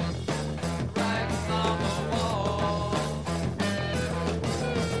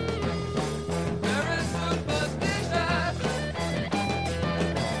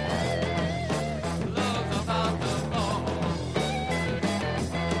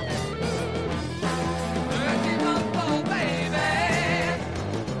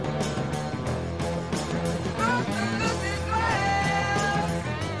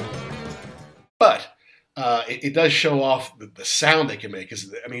 But it does show off the sound they can make.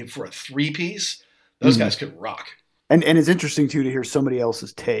 Because I mean, for a 3-piece, those guys could rock. And it's interesting too to hear somebody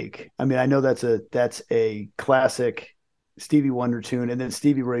else's take. I mean, I know that's a classic Stevie Wonder tune, and then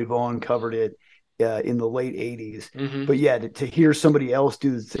Stevie Ray Vaughan covered it in the late 80s. Mm-hmm. But yeah, to hear somebody else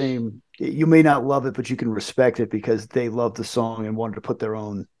do the same, you may not love it, but you can respect it because they love the song and wanted to put their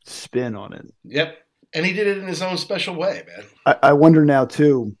own spin on it. Yep. And he did it in his own special way, man. I wonder now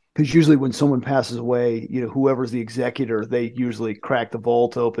too, because usually when someone passes away, whoever's the executor, they usually crack the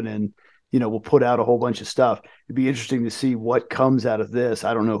vault open and, will put out a whole bunch of stuff. It'd be interesting to see what comes out of this.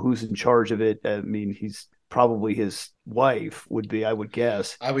 I don't know who's in charge of it. I mean, he's probably his wife would be, I would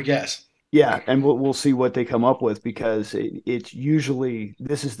guess. Yeah. And we'll see what they come up with, because it's usually,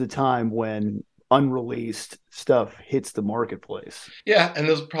 this is the time when unreleased stuff hits the marketplace. Yeah. And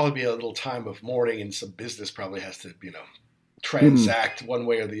there'll probably be a little time of mourning, and some business probably has to, transact one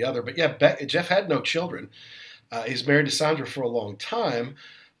way or the other. But yeah, Jeff had no children. He's married to Sandra for a long time.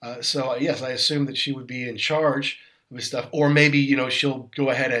 So yes, I assume that she would be in charge of his stuff, or maybe, she'll go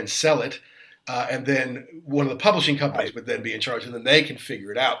ahead and sell it. And then one of the publishing companies would then be in charge, and then they can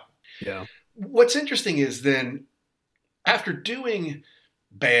figure it out. Yeah. What's interesting is then after doing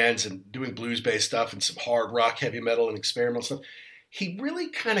bands and doing blues-based stuff and some hard rock, heavy metal, and experimental stuff, he really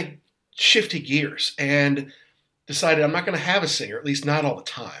kind of shifted gears and decided, I'm not going to have a singer, at least not all the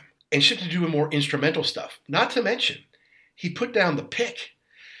time, and shifted to doing more instrumental stuff. Not to mention, he put down the pick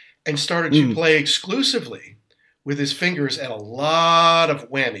and started to play exclusively with his fingers at a lot of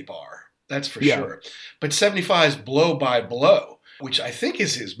whammy bar. That's for sure. But 75's Blow by Blow, which I think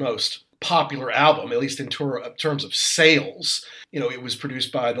is his most popular album, at least in terms of sales. It was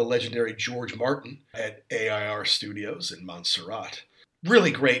produced by the legendary George Martin at AIR Studios in Montserrat.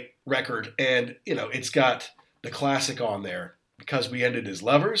 Really great record. And, it's got the classic on there, Because We Ended as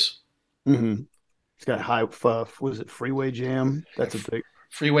Lovers. Mm-hmm. It's got was it Freeway Jam? That's a big.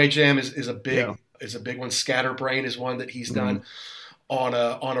 Freeway Jam is a big one. Scatterbrain is one that he's done on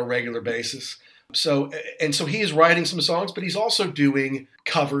a regular basis. So he is writing some songs, but he's also doing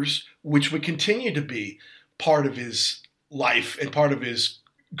covers, which would continue to be part of his life and part of his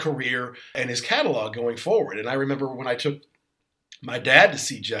career and his catalog going forward. And I remember when I took my dad to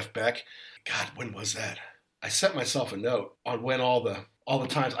see Jeff Beck, God, when was that? I sent myself a note on when all the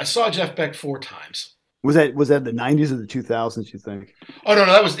times. I saw Jeff Beck 4 times. Was that the 90s or the 2000s, you think? Oh,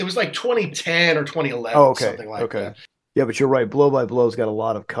 no, it was like 2010 or 2011, something like that. Yeah, but you're right. Blow by Blow's got a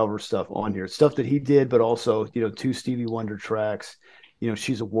lot of cover stuff on here. Stuff that he did, but also, 2 Stevie Wonder tracks.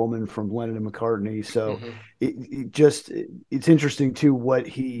 She's a Woman from Lennon and McCartney. So it's interesting too what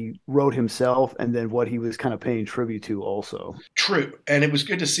he wrote himself and then what he was kind of paying tribute to also. True. And it was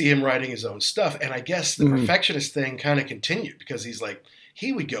good to see him writing his own stuff. And I guess the perfectionist thing kind of continued because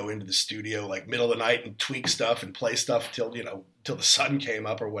he would go into the studio like middle of the night and tweak stuff and play stuff till the sun came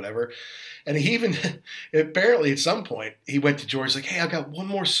up or whatever. And he even, apparently at some point, he went to George like, hey, I got one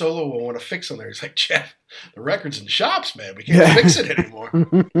more solo I want to fix on there. He's like, Jeff, the record's in the shops, man. We can't fix it anymore.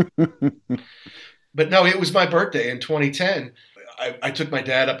 But no, it was my birthday in 2010. I took my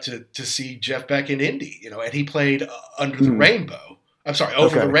dad up to see Jeff Beck in Indy, and he played Under the Rainbow. I'm sorry,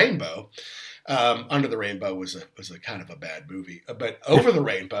 Over the Rainbow. Under the Rainbow was a kind of a bad movie, but Over the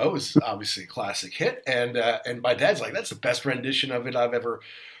Rainbow is obviously a classic hit. And my dad's like, that's the best rendition of it I've ever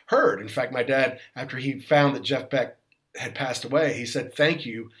heard. In fact, my dad, after he found that Jeff Beck had passed away, he said, thank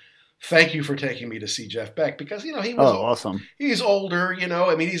you for taking me to see Jeff Beck, because he was awesome. He's older,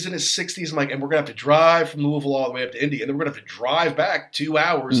 he's in his 60s. I'm like, and we're gonna have to drive from Louisville all the way up to Indy, and then we're gonna have to drive back 2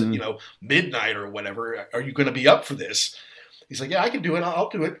 hours at midnight or whatever. Are you gonna be up for this? He's like, yeah, I can do it. I'll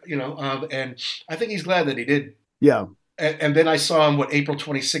do it. And I think he's glad that he did. Yeah. And then I saw him, April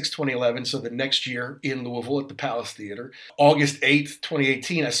 26, 2011, so the next year in Louisville at the Palace Theater. August 8th,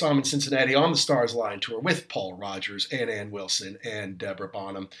 2018, I saw him in Cincinnati on the Stars Line Tour with Paul Rogers and Ann Wilson and Deborah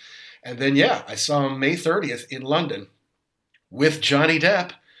Bonham. And then, I saw him May 30th in London with Johnny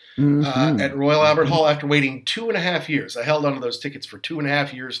Depp at Royal Albert Hall after waiting 2.5 years. I held onto those tickets for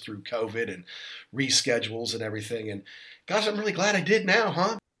 2.5 years through COVID and reschedules and everything. And gosh, I'm really glad I did now,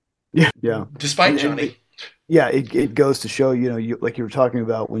 huh? Yeah. Despite Johnny. It goes to show, you like you were talking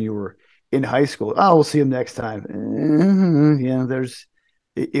about when you were in high school. Oh, we'll see him next time.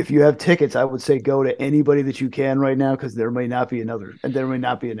 If you have tickets, I would say go to anybody that you can right now, because there may not be another, and there may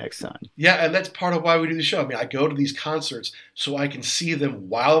not be a next time. Yeah, and that's part of why we do the show. I mean, I go to these concerts so I can see them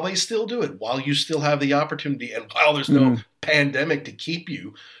while they still do it, while you still have the opportunity, and while there's no pandemic to keep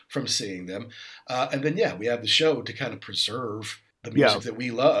you from seeing them. And then, we have the show to kind of preserve the music that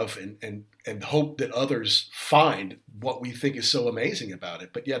we love and hope that others find what we think is so amazing about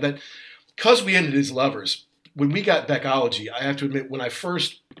it. But because we ended as lovers, when we got Beckology, I have to admit, when I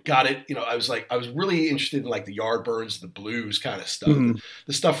first got it, I was really interested in like the Yardbirds, the blues kind of stuff,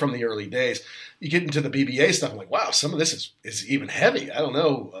 the stuff from the early days. You get into the BBA stuff, I'm like, wow, some of this is even heavy. I don't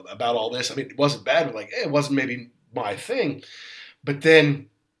know about all this. I mean, it wasn't bad, but it wasn't maybe my thing. But then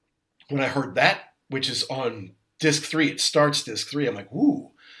when I heard that, which is on disc 3, it starts disc 3, I'm like, ooh.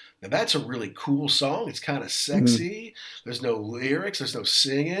 Now, that's a really cool song. It's kind of sexy. There's no lyrics. There's no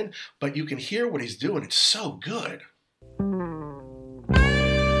singing. But you can hear what he's doing. It's so good.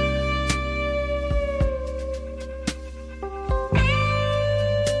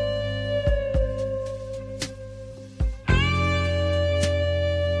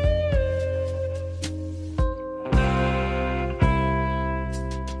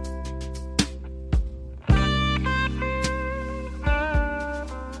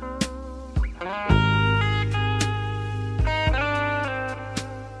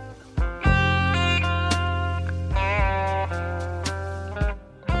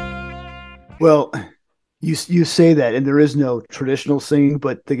 Well, you say that, and there is no traditional singing,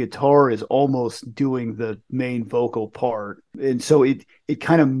 but the guitar is almost doing the main vocal part, and so it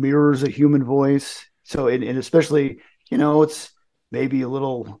kind of mirrors a human voice. So and especially, it's maybe a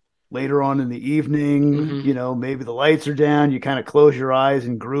little later on in the evening, maybe the lights are down, you kind of close your eyes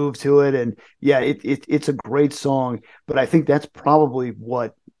and groove to it, and yeah, it's a great song. But I think that's probably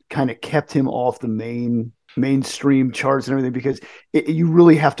what kind of kept him off the mainstream charts and everything, because you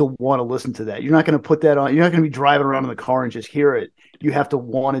really have to want to listen to that. You're not going to put that on. You're not going to be driving around in the car and just hear it. You have to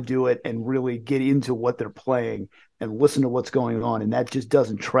want to do it and really get into what they're playing and listen to what's going on. And that just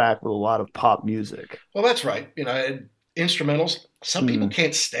doesn't track with a lot of pop music. Well, that's right. Instrumentals, some people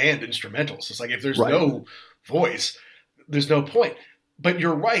can't stand instrumentals. It's like if there's no voice, there's no point. But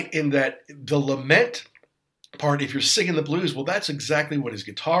you're right in that the lament part, if you're singing the blues, well, that's exactly what his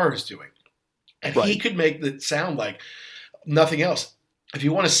guitar is doing. And he could make it sound like nothing else. If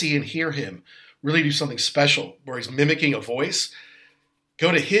you want to see and hear him really do something special where he's mimicking a voice,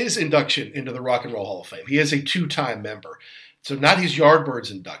 go to his induction into the Rock and Roll Hall of Fame. He is a 2-time member. So not his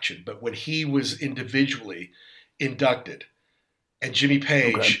Yardbirds induction, but when he was individually inducted, and Jimmy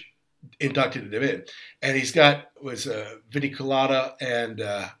Page inducted him in. And he's got Vinnie Colaiuta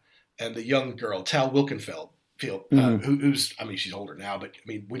and the young girl, Tal Wilkenfeld, who's, she's older now, but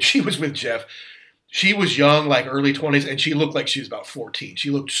when she was with Jeff, she was young, like early 20s, and she looked like she was about 14. She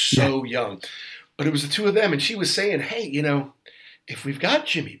looked so young. But it was the two of them, and she was saying, hey, if we've got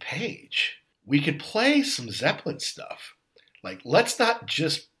Jimmy Page, we could play some Zeppelin stuff. Like, let's not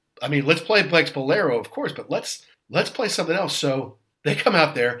just, let's play Blake's Bolero, of course, but let's play something else. So they come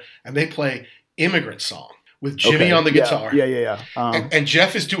out there and they play Immigrant Song with Jimmy on the guitar. Yeah. And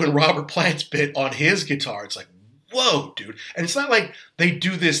Jeff is doing Robert Plant's bit on his guitar. It's like, whoa, dude. And it's not like they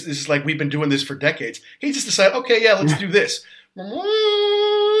do this. This is like we've been doing this for decades. He just decided, okay, yeah, let's do this.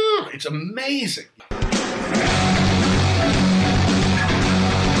 It's amazing.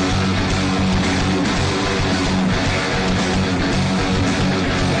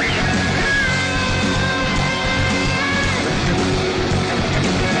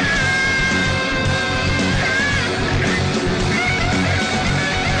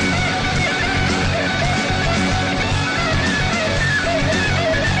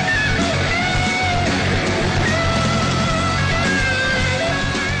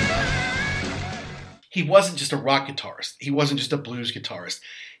 He wasn't just a rock guitarist. He wasn't just a blues guitarist.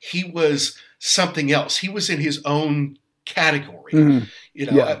 He was something else. He was in his own category.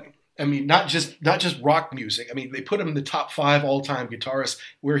 Not just rock music. They put him in the top 5 all-time guitarists,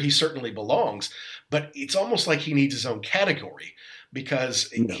 where he certainly belongs. But it's almost like he needs his own category,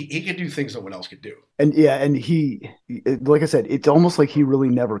 because he could do things no one else could do. And he, like I said, it's almost like he really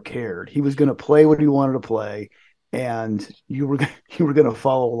never cared. He was going to play what he wanted to play, and you were going to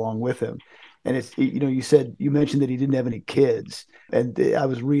follow along with him. And it's, you mentioned that he didn't have any kids. And I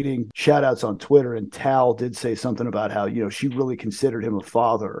was reading shout outs on Twitter, and Tal did say something about how, she really considered him a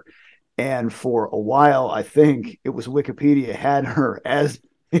father. And for a while, I think it was Wikipedia had her as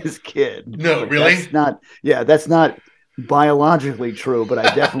his kid. No, really? That's not biologically true, but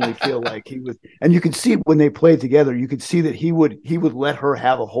I definitely feel like he was. And you could see when they played together, you could see that he would let her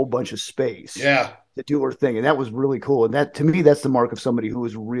have a whole bunch of space. Yeah. To do her thing. And that was really cool. And that, to me, that's the mark of somebody who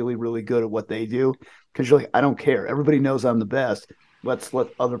is really, really good at what they do. Because you're like, I don't care. Everybody knows I'm the best. Let's let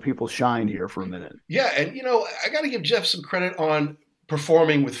other people shine here for a minute. Yeah. And, I got to give Jeff some credit on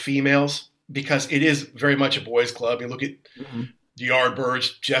performing with females, because it is very much a boys' club. You look at the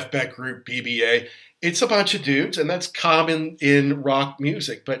Yardbirds, Jeff Beck Group, BBA. It's a bunch of dudes, and that's common in rock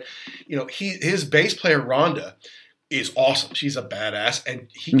music. But, his bass player, Rhonda, is awesome. She's a badass, and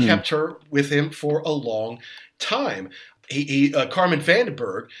he kept her with him for a long time. Carmen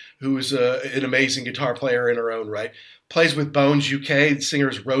Vandenberg, who's an amazing guitar player in her own right, plays with Bones UK. The singer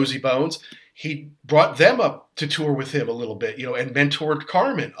is Rosie Bones. He brought them up to tour with him a little bit, and mentored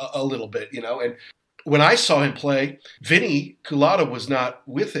Carmen a little bit, And when I saw him play, Vinnie Colaiuta was not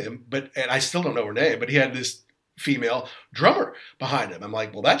with him, and I still don't know her name, but he had this female drummer behind him. I'm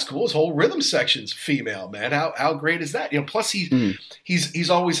like, well, that's cool. His whole rhythm section's female, man. How great is that? Plus he's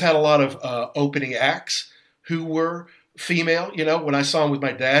always had a lot of opening acts who were female. When I saw him with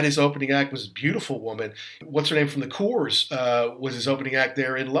my dad, his opening act was a beautiful woman. What's her name from the Coors was his opening act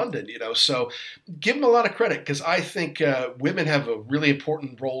there in London. So give him a lot of credit, because I think women have a really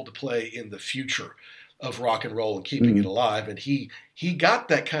important role to play in the future of rock and roll and keeping it alive. And he got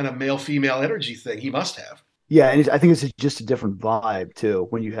that kind of male-female energy thing. He must have. Yeah, and I think it's just a different vibe too.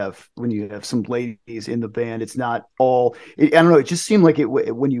 When you have some ladies in the band, it's not all. I don't know. It just seemed like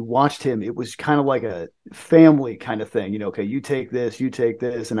when you watched him, it was kind of like a family kind of thing. You know, okay, you take this,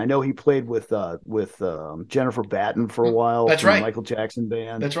 and I know he played with Jennifer Batten for a while. That's right, the Michael Jackson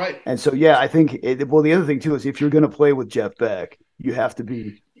band. That's right. And so yeah, I think. Well, the other thing too is if you're going to play with Jeff Beck, you have to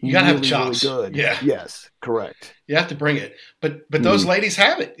be. You gotta really, have chops. Really good. Yeah. Yes. Correct. You have to bring it. But those ladies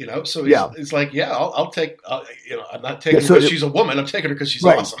have it, you know. So it's like, yeah, I'll take. You know, I'm not taking her because she's a woman. I'm taking her because she's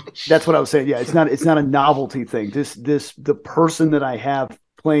awesome. That's what I was saying. Yeah, it's not a novelty thing. The person that I have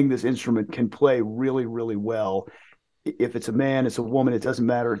playing this instrument can play really, really well. If it's a man, it's a woman. It doesn't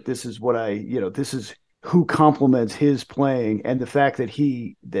matter. This is what this is who complements his playing, and the fact that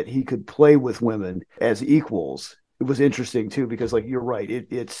he could play with women as equals. It was interesting too, because like you're right,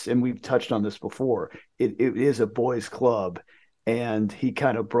 it's and we've touched on this before. It is a boys' club, and he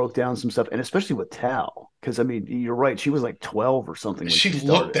kind of broke down some stuff, and especially with Tal, because I mean, you're right, she was like 12 or something. When she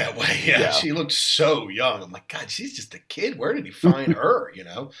looked that way, yeah. She looked so young. I'm like, God, she's just a kid. Where did he find her? You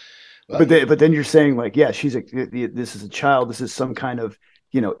know. But then you're saying like, yeah, this is a child. This is some kind of,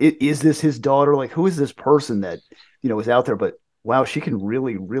 you know, is this his daughter? Like, who is this person that, you know, is out there? But wow, she can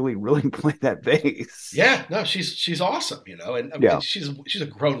really, really, really play that bass. Yeah, no, she's awesome, you know, and I mean, she's a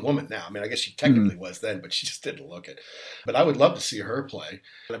grown woman now. I mean, I guess she technically was then, but she just didn't look it. But I would love to see her play.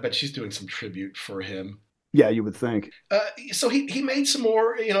 And I bet she's doing some tribute for him. Yeah, you would think. So he made some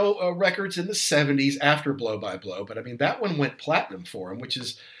more, you know, records in the 70s after Blow by Blow, but I mean, that one went platinum for him, which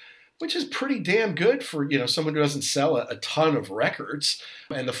is pretty damn good for, you know, someone who doesn't sell a ton of records.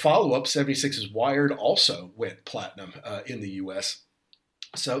 And the follow-up, 76's Wired, also went platinum in the U.S.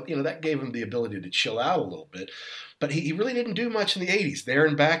 So, you know, that gave him the ability to chill out a little bit. But he really didn't do much in the 80s. There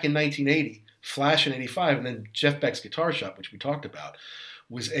and Back in 1980, Flash in 85, and then Jeff Beck's Guitar Shop, which we talked about,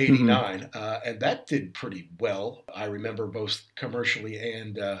 was 89, and that did pretty well. I remember both commercially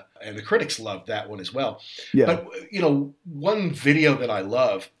and the critics loved that one as well. Yeah. But, you know, one video that I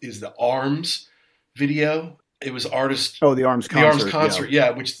love is the Arms video. It was artist. Oh, the Arms concert. The Arms concert,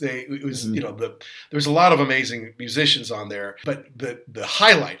 yeah. Which it was, you know, there's a lot of amazing musicians on there. But the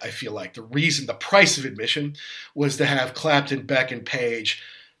highlight, I feel like, the price of admission was to have Clapton, Beck, and Page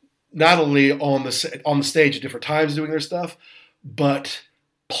not only on the stage at different times doing their stuff, but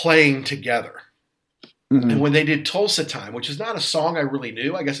playing together. And when they did Tulsa Time, which is not a song I really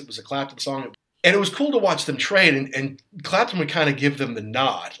knew, I guess it was a Clapton song, and it was cool to watch them trade, and Clapton would kind of give them the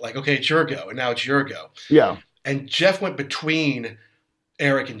nod, like, okay, it's your go, and now it's your go. Yeah. And Jeff went between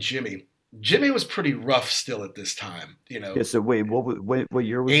Eric and Jimmy. Jimmy was pretty rough still at this time, you know. Yeah, so wait, what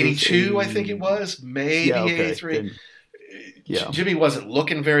year was 82, I think it was, maybe 83. Jimmy wasn't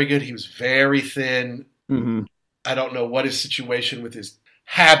looking very good. He was very thin. I don't know what his situation with his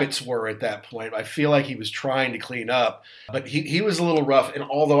habits were at that point. I feel like he was trying to clean up, but he was a little rough. And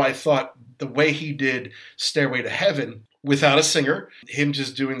although I thought the way he did Stairway to Heaven without a singer, him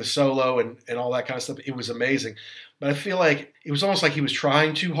just doing the solo and all that kind of stuff, it was amazing. But I feel like it was almost like he was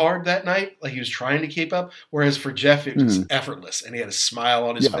trying too hard that night, like he was trying to keep up. Whereas for Jeff, it was effortless, and he had a smile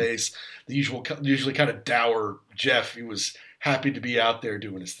on his face. The usually kind of dour Jeff, he was happy to be out there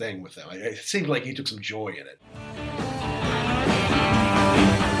doing his thing with them. It seemed like he took some joy in it.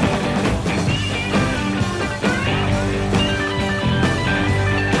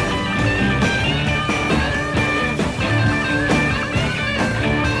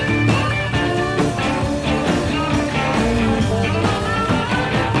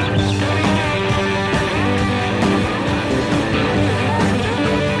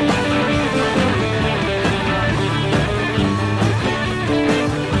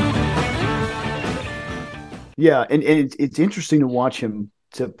 Yeah, and it's interesting to watch him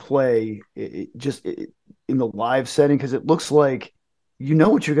to play just in the live setting, because it looks like you know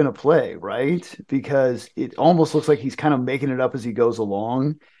what you're going to play, right? Because it almost looks like he's kind of making it up as he goes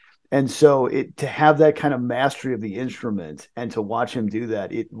along. And so to have that kind of mastery of the instrument and to watch him do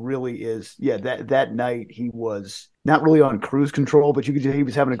that, it really is. Yeah, that night he was not really on cruise control, but you could he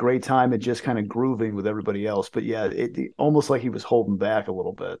was having a great time and just kind of grooving with everybody else. But yeah, it almost like he was holding back a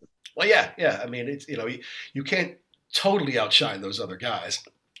little bit. Well, yeah. I mean, it's, you know, you can't totally outshine those other guys.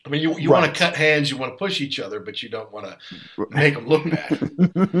 I mean, you want to cut hands, you want to push each other, but you don't want to make them look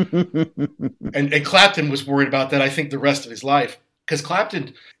bad. and Clapton was worried about that, I think, the rest of his life. Because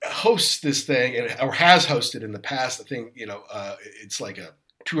Clapton hosts this thing, or has hosted in the past, I think, you know, it's like a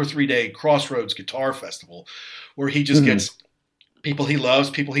 2 or 3 day Crossroads Guitar Festival where he just gets people he loves,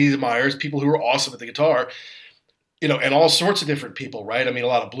 people he admires, people who are awesome at the guitar, you know, and all sorts of different people, right? I mean, a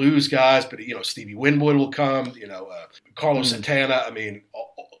lot of blues guys, but, you know, Stevie Winwood will come, you know, Carlos Santana. I mean,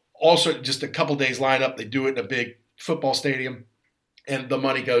 also just a couple days lineup. They do it in a big football stadium, and the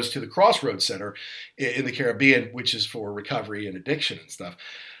money goes to the Crossroads Center in the Caribbean, which is for recovery and addiction and stuff.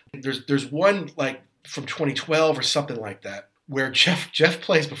 There's one like from 2012 or something like that where Jeff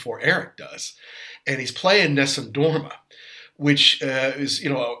plays before Eric does, and he's playing Nessun Dorma, which is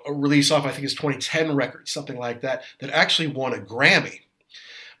a release off I think his 2010 record, something like that actually won a Grammy.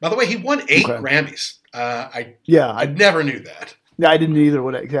 By the way, he won 8 Grammys. I never knew that. I didn't either.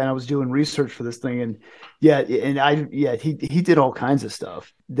 I was doing research for this thing, and he did all kinds of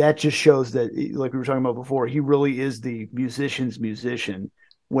stuff. That just shows that, like we were talking about before, he really is the musician's musician.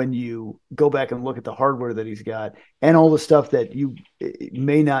 When you go back and look at the hardware that he's got and all the stuff that you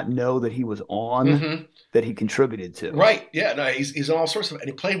may not know that he was on, that he contributed to. Right. Yeah. No, he's on all sorts of, and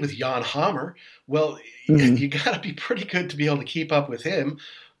he played with Jan Hammer. Well, you got to be pretty good to be able to keep up with him.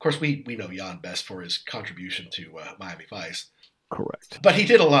 Of course, we know Jan best for his contribution to Miami Vice. Correct. But he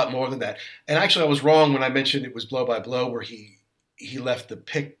did a lot more than that. And actually, I was wrong when I mentioned it was Blow by Blow where he left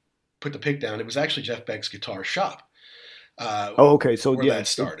put the pick down. It was actually Jeff Beck's guitar shop. Okay. So that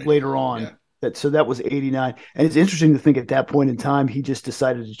started later on. Yeah. That was 89. And it's interesting to think at that point in time, he just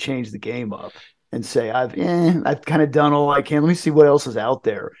decided to change the game up and say, I've kind of done all I can. Let me see what else is out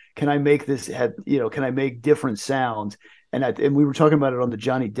there. Can I make this can I make different sounds? And we were talking about it on the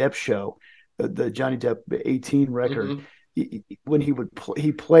Johnny Depp show, the Johnny Depp 18 record. When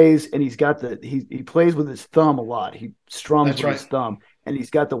he plays and he's got he plays with his thumb a lot. He strums with his thumb, and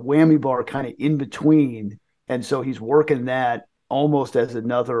he's got the whammy bar kind of in between. And so he's working that almost as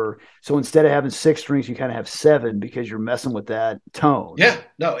another. So instead of having 6 strings, you kind of have 7 because you're messing with that tone. Yeah,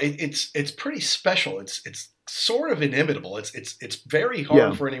 no, it's pretty special. It's sort of inimitable. It's very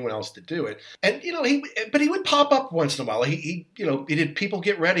hard for anyone else to do it. And he would pop up once in a while. He did People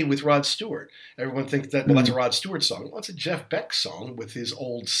Get Ready with Rod Stewart. Everyone thinks that that's a Rod Stewart song. Well, it's a Jeff Beck song with his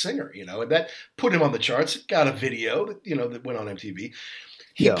old singer. And that put him on the charts. It got a video that went on MTV.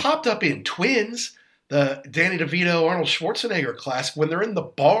 He popped up in Twins, the Danny DeVito, Arnold Schwarzenegger classic, when they're in the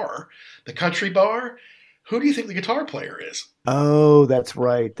bar, the country bar. Who do you think the guitar player is? Oh, that's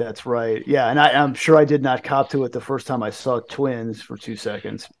right. That's right. Yeah, and I'm sure I did not cop to it the first time I saw Twins for 2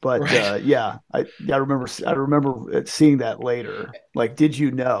 seconds. But I remember seeing that later. Like, did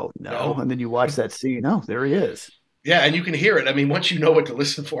you know? No. And then you watch that scene. Oh, there he is. Yeah, and you can hear it. I mean, once you know what to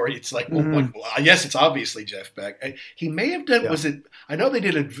listen for, it's like, well, yes, it's obviously Jeff Beck. He may have done. Was it? I know they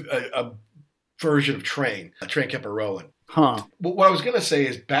did a version of Train. Train Kept Her Rolling. Huh. But what I was going to say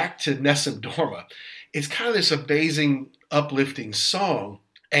is back to Nessun Dorma. It's kind of this amazing, uplifting song,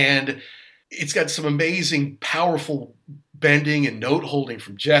 and it's got some amazing, powerful bending and note holding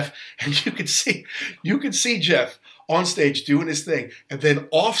from Jeff. And you could see Jeff on stage doing his thing, and then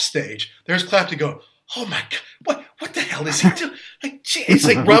off stage, there's Clapton going, "Oh my God, what the hell is he doing?" Like, gee, he's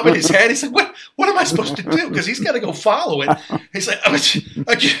like rubbing his head. He's like, "What am I supposed to do?" Because he's got to go follow it. He's like, I'm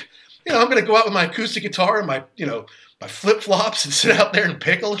going to go out with my acoustic guitar and my flip-flops and sit out there and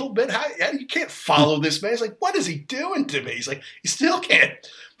pick a little bit. You can't follow this man. He's like, what is he doing to me? He's like, he still can't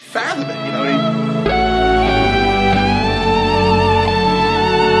fathom it.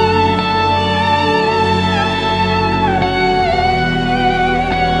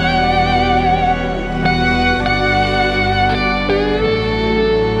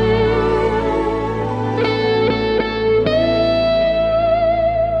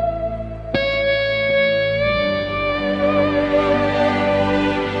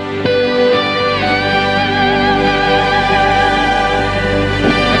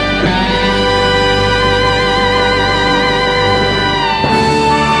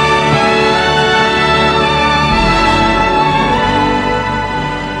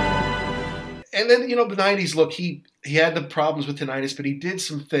 The 90s, look, he had the problems with tinnitus, but he did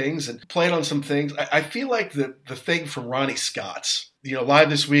some things and played on some things. I feel like the thing from Ronnie Scott's, Live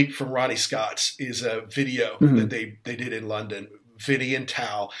This Week from Ronnie Scott's is a video that they did in London, Vinny and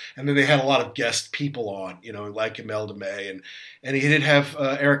Tal, and then they had a lot of guest people on, like Imelda May, and he did have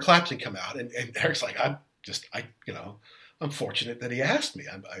Eric Clapton come out, and Eric's like, I'm fortunate that he asked me.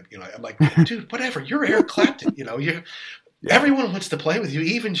 I'm like, dude, whatever, you're Eric Clapton, Everyone wants to play with you,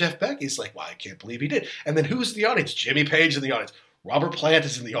 even Jeff Beck. He's like, well, I can't believe he did. And then who's in the audience? Jimmy Page in the audience. Robert Plant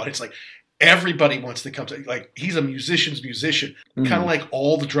is in the audience. Like, everybody wants to come to, like, he's a musician's musician. Kind of like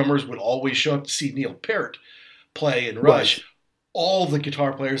all the drummers would always show up to see Neil Peart play in Rush. Right. All the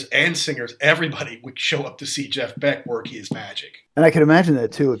guitar players and singers, everybody would show up to see Jeff Beck work his magic. And I can imagine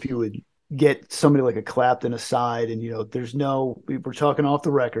that, too, if you would get somebody like a Clapton aside and, we're talking off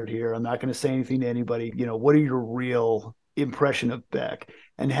the record here. I'm not going to say anything to anybody. What are your real impression of Beck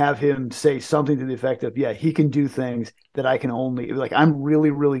and have him say something to the effect of, yeah, he can do things that I can only, like, I'm really,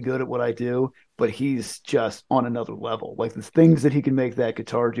 really good at what I do, but he's just on another level. Like the things that he can make that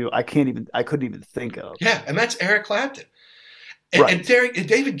guitar do, I couldn't even think of. Yeah, and that's Eric Clapton. And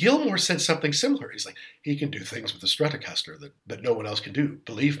David Gilmour said something similar. He's like, he can do things with the Stratocaster that no one else can do.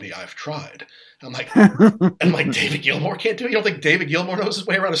 Believe me, I've tried. I'm like, David Gilmour can't do it? You don't think David Gilmour knows his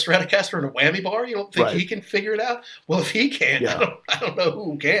way around a Stratocaster and a whammy bar? You don't think he can figure it out? Well, if he can't, I don't know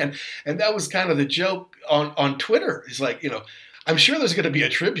who can. And that was kind of the joke on Twitter. He's like, I'm sure there's going to be a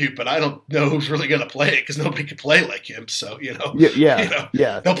tribute, but I don't know who's really going to play it because nobody can play like him. So,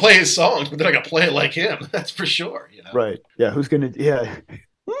 they'll play his songs, but they're not going to play it like him. That's for sure. Right. Yeah. Who's going to, yeah.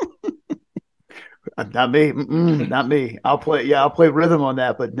 Not me. Not me. I'll play rhythm on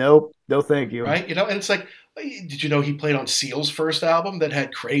that, but nope. No, thank you. Right. And it's like, did you know he played on Seal's first album that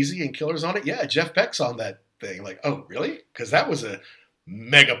had Crazy and Killers on it? Yeah. Jeff Beck's on that thing. Like, oh, really? Because that was a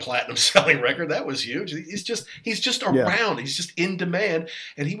mega platinum selling record. That was huge. He's just around. Yeah. He's just in demand,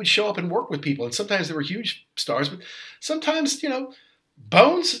 and he would show up and work with people. And sometimes they were huge stars, but sometimes,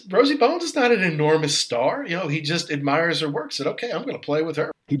 Rosie Bones is not an enormous star. He just admires her work. Said, okay, I'm going to play with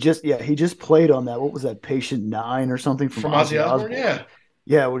her. He just played on that. What was that? Patient 9 or something from Ozzy Osbourne? Yeah.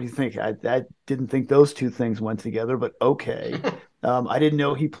 Yeah. What do you think? I didn't think those two things went together, but okay. I didn't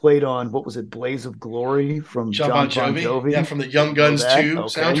know he played on, what was it, Blaze of Glory from John Bon Jovi? Yeah, from the Young Guns 2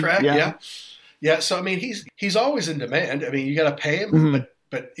 soundtrack. Yeah. Yeah. So, I mean, he's always in demand. I mean, you got to pay him,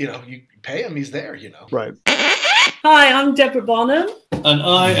 but you pay him, he's there, Right. Hi, I'm Deborah Bonham. And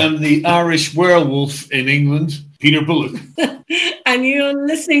I am the Irish werewolf in England, Peter Bullock. And you're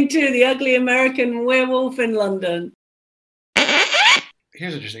listening to The Ugly American Werewolf in London.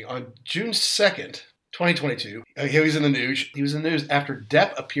 Here's interesting. On June 2nd, 2022, he was in the news. He was in the news after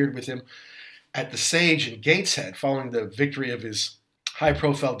Depp appeared with him at the Sage in Gateshead following the victory of his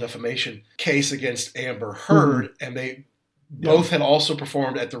high-profile defamation case against Amber Heard, and they both had also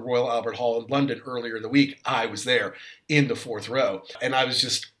performed at the Royal Albert Hall in London earlier in the week. I was there in the fourth row, and I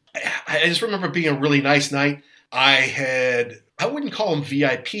just remember it being a really nice night. I wouldn't call him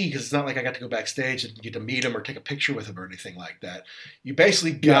VIP because it's not like I got to go backstage and get to meet him or take a picture with him or anything like that. You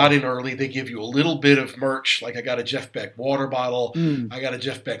basically got in early. They give you a little bit of merch. Like I got a Jeff Beck water bottle. I got a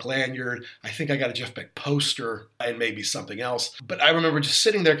Jeff Beck lanyard. I think I got a Jeff Beck poster and maybe something else. But I remember just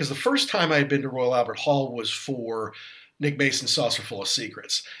sitting there because the first time I had been to Royal Albert Hall was for Nick Mason's Saucer Full of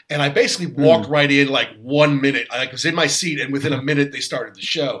Secrets. And I basically walked right in like 1 minute. I was in my seat and within a minute they started the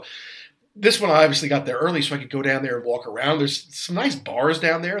show. This one I obviously got there early so I could go down there and walk around. There's some nice bars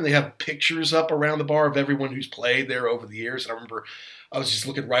down there, and they have pictures up around the bar of everyone who's played there over the years. And I remember I was just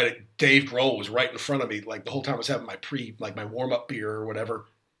looking right at Dave Grohl was right in front of me, like the whole time I was having my warm-up beer or whatever.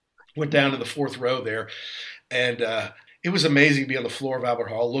 Went down to the fourth row there, and it was amazing to be on the floor of Albert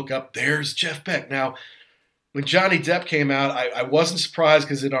Hall. Look up, there's Jeff Beck. Now, when Johnny Depp came out, I wasn't surprised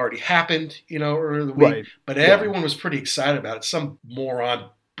because it already happened, earlier in the week. Right. But everyone was pretty excited about it. Some moron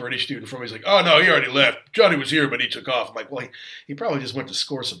British dude in front of me. He's like, oh, no, he already left. Johnny was here, but he took off. I'm like, well, he probably just went to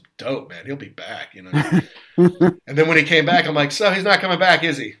score some dope, man. He'll be back, And then when he came back, I'm like, so he's not coming back,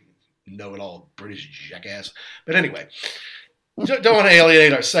 is he? Know-it-all British jackass. But anyway, don't want to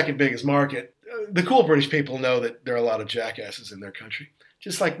alienate our second biggest market. The cool British people know that there are a lot of jackasses in their country,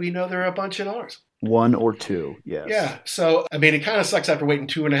 just like we know there are a bunch in ours. One or two, yes. Yeah, so, I mean, it kind of sucks after waiting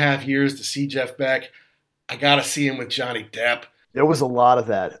 2.5 years to see Jeff Beck. I got to see him with Johnny Depp. There was a lot of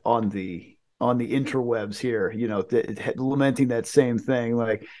that on the interwebs here, lamenting that same thing.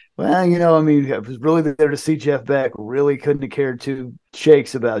 Like, well, I was really there to see Jeff Beck. Really couldn't have cared two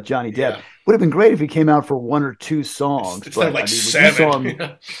shakes about Johnny Depp. Yeah. Would have been great if he came out for 1 or 2 songs. It's like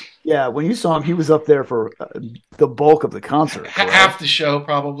 7. When you saw him, he was up there for the bulk of the concert. Half the show,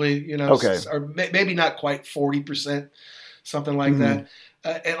 probably. Okay, or maybe not quite 40%, something like that.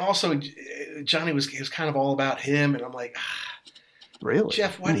 And also, Johnny was kind of all about him, and I'm like, really,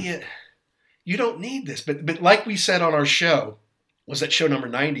 Jeff, why do you don't need this? But like we said on our show, was that show number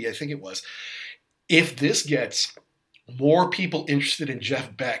 90? I think it was. If this gets more people interested in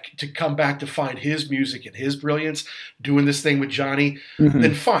Jeff Beck to come back to find his music and his brilliance, doing this thing with Johnny,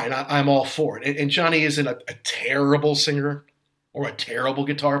 then fine, I'm all for it. And Johnny isn't a terrible singer or a terrible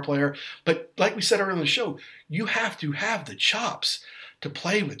guitar player, but like we said earlier in the show, you have to have the chops to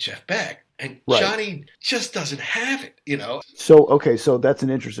play with Jeff Beck. And Johnny just doesn't have it, So, okay, so that's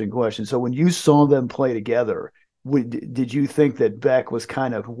an interesting question. So when you saw them play together, did you think that Beck was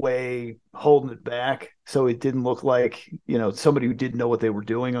kind of way holding it back so it didn't look like, somebody who didn't know what they were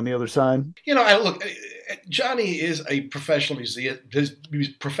doing on the other side? Johnny is a professional musician.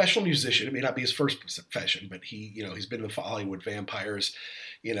 It may not be his first profession, but he's been in the Hollywood Vampires.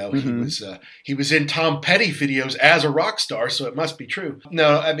 He was in Tom Petty videos as a rock star, so it must be true.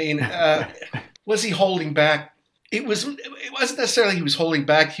 No, I mean, was he holding back? It wasn't necessarily he was holding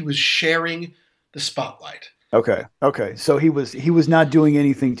back. He was sharing the spotlight. Okay. So he was not doing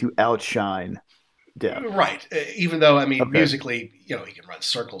anything to outshine Depp. Right. Even though, musically, he can run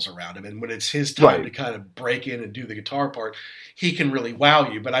circles around him. And when it's his time to kind of break in and do the guitar part, he can really wow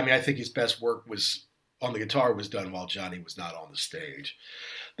you. But I think his best work was on the guitar was done while Johnny was not on the stage.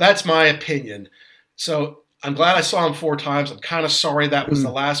 That's my opinion. So I'm glad I saw him 4 times. I'm kind of sorry that was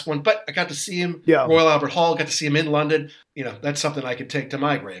the last one, but I got to see him Royal Albert Hall, got to see him in London. That's something I could take to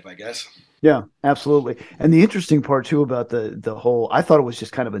my grave, I guess. Yeah, absolutely. And the interesting part too about the whole, I thought it was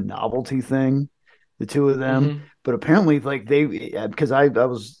just kind of a novelty thing, the two of them. But apparently, because I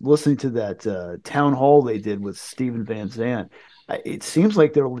was listening to that town hall they did with Steven Van Zandt. It seems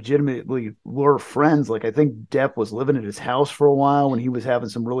like they're legitimately were friends. Like, I think Depp was living at his house for a while when he was having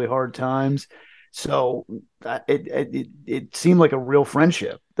some really hard times. So it seemed like a real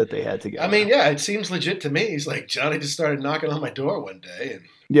friendship that they had together. It seems legit to me. He's like, Johnny just started knocking on my door one day,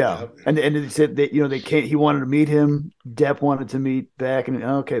 and they said that they can't. He wanted to meet him. Depp wanted to meet back, and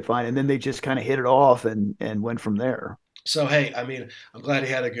okay, fine. And then they just kind of hit it off and went from there. So, hey, I'm glad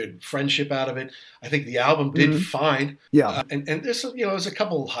he had a good friendship out of it. I think the album did fine. Yeah. And there's, there's a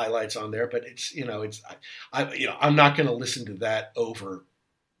couple of highlights on there, but I'm not going to listen to that over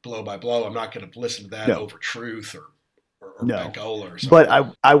Blow by Blow. I'm not going to listen to that over Truth or Beckola or something.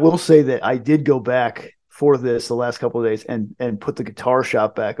 But I will say that I did go back for this the last couple of days and put the Guitar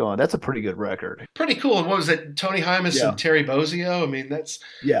Shop back on. That's a pretty good record. Pretty cool. And what was it? Tony Hymas and Terry Bozzio? That's,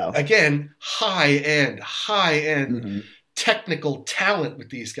 again, high-end technical talent with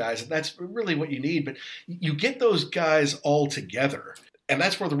these guys. And that's really what you need. But you get those guys all together, and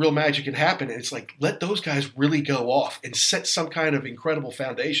that's where the real magic can happen. And it's like, let those guys really go off and set some kind of incredible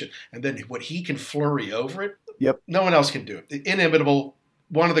foundation. And then what he can flurry over it, no one else can do it. Inimitable,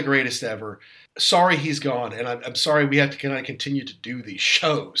 one of the greatest ever. Sorry he's gone, and I'm sorry we have to kind of continue to do these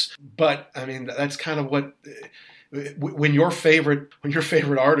shows. But that's kind of what when your favorite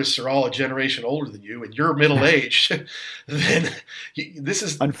artists are all a generation older than you, and you're middle aged, then this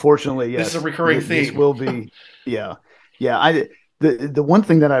is unfortunately this is a recurring theme. This will be The one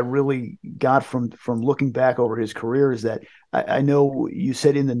thing that I really got from looking back over his career is that I know you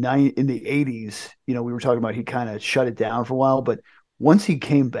said in the 80s, we were talking about he kind of shut it down for a while, but once he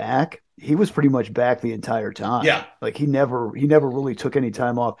came back, he was pretty much back the entire time. Yeah. Like he never really took any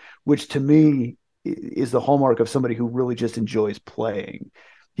time off, which to me is the hallmark of somebody who really just enjoys playing.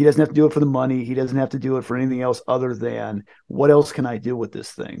 He doesn't have to do it for the money. He doesn't have to do it for anything else other than what else can I do with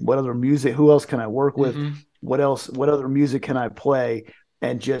this thing? What other music? Who else can I work with? What other music can I play?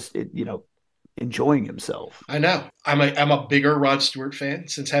 And just, enjoying himself. I know. I'm a bigger Rod Stewart fan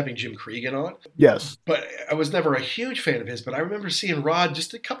since having Jim Cregan on. Yes. But I was never a huge fan of his, but I remember seeing Rod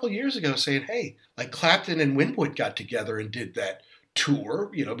just a couple of years ago saying, hey, like Clapton and Winwood got together and did that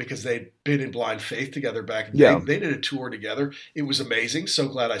tour, because they'd been in Blind Faith together back in the day. They did a tour together. It was amazing. So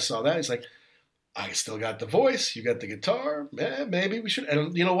glad I saw that. It's like, I still got the voice. You got the guitar. Maybe we should.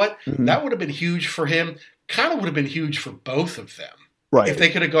 And you know what? That would have been huge for him. Kind of would have been huge for both of them. Right. If they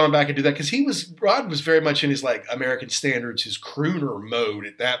could have gone back and do that. Because Rod was very much in his like American standards, his crooner mode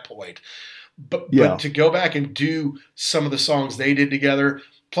at that point. But to go back and do some of the songs they did together,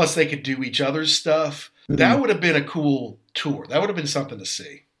 plus they could do each other's stuff, that would have been a cool tour. That would have been something to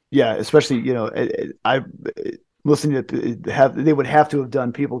see. Yeah, especially, I listening to they would have to have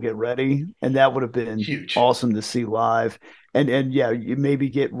done People Get Ready, and that would have been huge, awesome to see live. And you maybe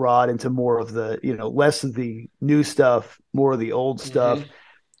get Rod into more of the, less of the new stuff, more of the old stuff.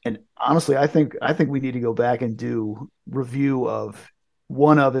 And honestly, I think we need to go back and do review of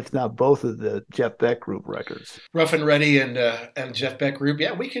one of, if not both of the Jeff Beck Group records. Rough and Ready and Jeff Beck Group.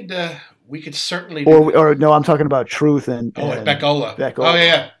 Yeah, we could certainly do or no, I'm talking about Truth and Beckola. Oh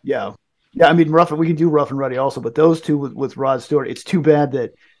yeah. We can do Rough and Ready also, but those two with Rod Stewart, it's too bad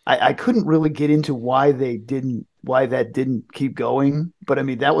that I couldn't really get into why that didn't keep going. But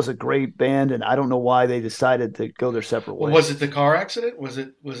that was a great band, and I don't know why they decided to go their separate ways. Was it the car accident? Was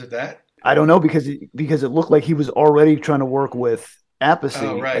it that? I don't know, because it looked like he was already trying to work with Apathy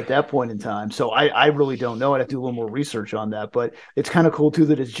at that point in time. So I really don't know. I'd have to do a little more research on that, but it's kind of cool too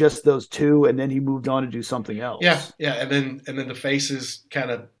that it's just those two, and then he moved on to do something else. Yeah, and then the Faces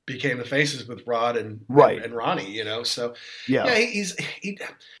kind of became the Faces with Rod and Ronnie, you know. So I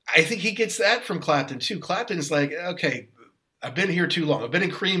think he gets that from Clapton too. Clapton's like, okay, I've been here too long. I've been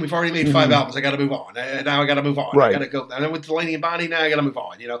in Cream. We've already made 5 albums. I got to move on. Now I got to move on. I got to go. I know with Delaney and Bonnie. Now I got to move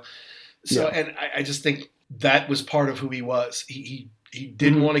on. You know. So and I just think that was part of who he was. He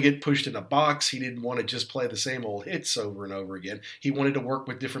didn't want to get pushed in a box. He didn't want to just play the same old hits over and over again. He wanted to work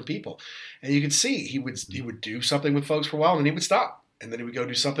with different people. And you could see he would do something with folks for a while, and he would stop. And then he would go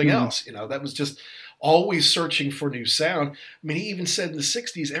do something else. You know, that was just always searching for new sound. I mean, he even said in the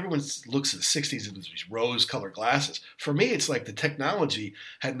 60s, everyone looks at the 60s with these rose-colored glasses. For me, it's like the technology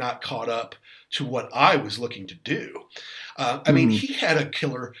had not caught up to what I was looking to do. I mean, he had a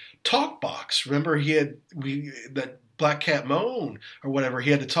killer talk box. Remember, that Black Cat Moan or whatever. He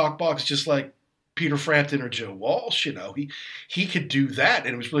had the talk box just like Peter Frampton or Joe Walsh. You know, he could do that,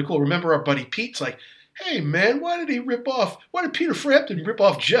 and it was really cool. Remember, our buddy Pete's like, hey, man, why did Peter Frampton rip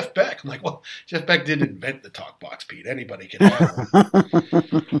off Jeff Beck? I'm like, well, Jeff Beck didn't invent the talk box, Pete. Anybody can have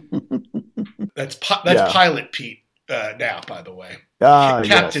one. That's Pilot Pete now, by the way.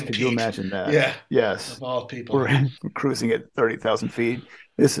 Captain Pete. Could you imagine that? Yeah. Yes. Of all people. We're cruising at 30,000 feet.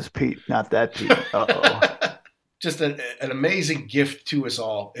 This is Pete, not that Pete. Uh-oh. Just an amazing gift to us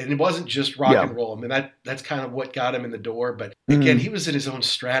all. And it wasn't just rock and roll. I mean, that's kind of what got him in the door. But again, he was in his own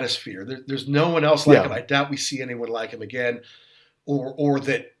stratosphere. There's no one else like him. I doubt we see anyone like him again, or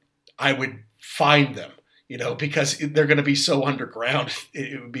that I would find them, you know, because they're going to be so underground.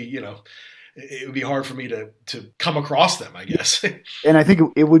 It would be, you know, it would be hard for me to come across them, I guess. And I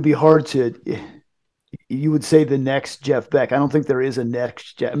think it would be hard to... You would say the next Jeff Beck. I don't think there is a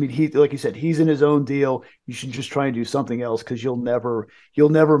next Jeff. I mean, he, like you said, he's in his own deal. You should just try and do something else because you'll never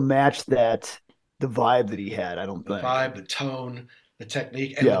match the vibe that he had. I don't think. The vibe, the tone, the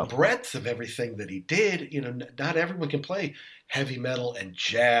technique, and the breadth of everything that he did. You know, not everyone can play heavy metal and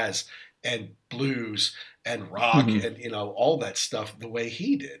jazz and blues and rock and, you know, all that stuff the way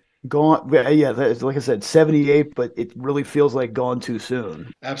he did. Gone. Yeah, like I said, 78, but it really feels like gone too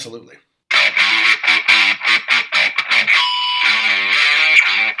soon. Absolutely.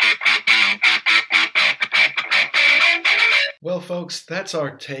 Well, folks, that's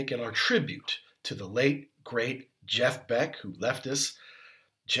our take and our tribute to the late, great Jeff Beck, who left us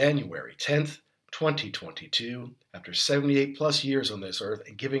January 10th, 2022, after 78 plus years on this earth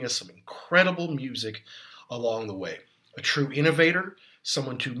and giving us some incredible music along the way. A true innovator,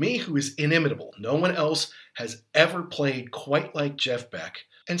 someone to me who is inimitable. No one else has ever played quite like Jeff Beck,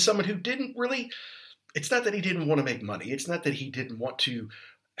 and someone who didn't really, it's not that he didn't want to make money. It's not that he didn't want to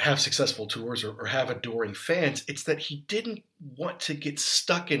have successful tours or have adoring fans. It's that he didn't want to get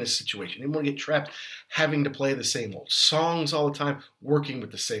stuck in a situation. He didn't want to get trapped having to play the same old songs all the time, working with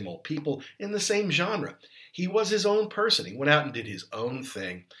the same old people in the same genre. He was his own person. He went out and did his own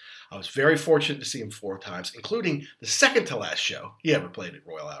thing. I was very fortunate to see him 4 times, including the second to last show he ever played at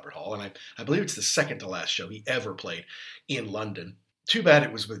Royal Albert Hall. And I believe it's the second to last show he ever played in London. Too bad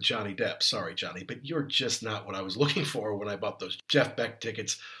it was with Johnny Depp. Sorry, Johnny, but you're just not what I was looking for when I bought those Jeff Beck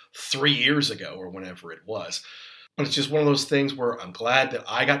tickets 3 years ago or whenever it was. But it's just one of those things where I'm glad that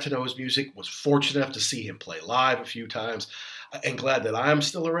I got to know his music, was fortunate enough to see him play live a few times, and glad that I'm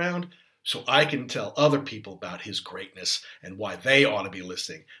still around so I can tell other people about his greatness and why they ought to be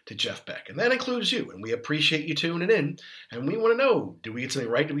listening to Jeff Beck. And that includes you, and we appreciate you tuning in. And we want to know, did we get something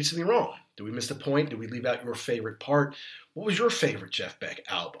right? Did we get something wrong? Did we miss the point? Did we leave out your favorite part? What was your favorite Jeff Beck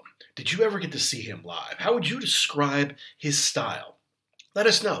album? Did you ever get to see him live? How would you describe his style? Let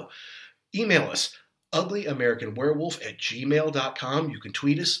us know. Email us, uglyamericanwerewolf@gmail.com. You can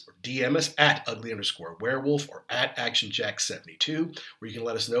tweet us or DM us at ugly_werewolf or at actionjack72, where you can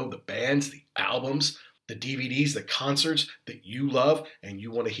let us know the bands, the albums, the DVDs, the concerts that you love and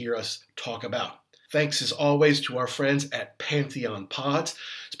you want to hear us talk about. Thanks as always to our friends at Pantheon Pods.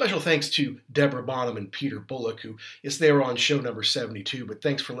 Special thanks to Deborah Bonham and Peter Bullock, who, yes, they were on show number 72, but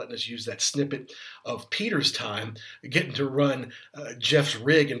thanks for letting us use that snippet of Peter's time, getting to run Jeff's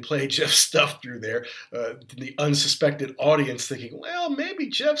rig and play Jeff's stuff through there. The unsuspected audience thinking, well, maybe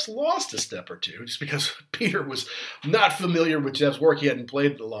Jeff's lost a step or two, just because Peter was not familiar with Jeff's work. He hadn't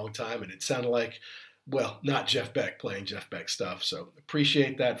played in a long time, and it sounded like, well, not Jeff Beck playing Jeff Beck stuff. So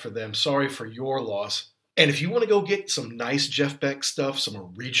appreciate that for them. Sorry for your loss. And if you want to go get some nice Jeff Beck stuff,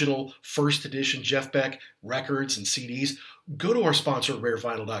 some original first edition Jeff Beck records and CDs, go to our sponsor,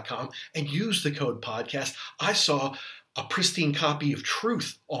 rarevinyl.com, and use the code podcast. I saw a pristine copy of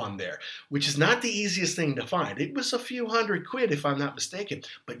Truth on there, which is not the easiest thing to find. It was a few $100 if I'm not mistaken,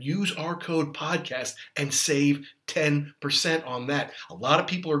 but use our code podcast and save 10% on that. A lot of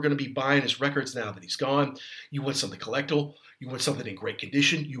people are going to be buying his records now that he's gone. You want something collectible, you want something in great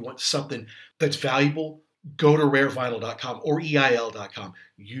condition, you want something that's valuable, go to rarevinyl.com or EIL.com.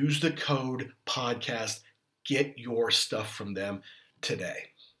 Use the code podcast. Get your stuff from them today.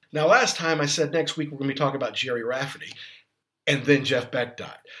 Now, last time I said next week we're going to be talking about Jerry Rafferty, and then Jeff Beck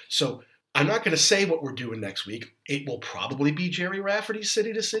died. So I'm not going to say what we're doing next week. It will probably be Jerry Rafferty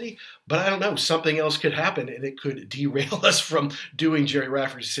City to City, but I don't know. Something else could happen, and it could derail us from doing Jerry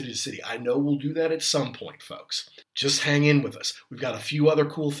Rafferty City to City. I know we'll do that at some point, folks. Just hang in with us. We've got a few other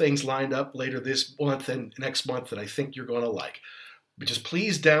cool things lined up later this month and next month that I think you're going to like. But just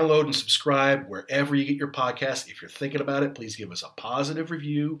please download and subscribe wherever you get your podcasts. If you're thinking about it, please give us a positive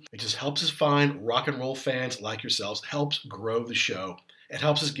review. It just helps us find rock and roll fans like yourselves, helps grow the show, and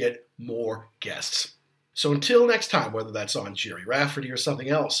helps us get more guests. So until next time, whether that's on Jerry Rafferty or something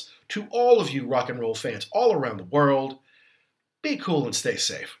else, to all of you rock and roll fans all around the world, be cool and stay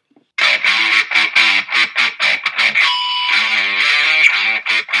safe.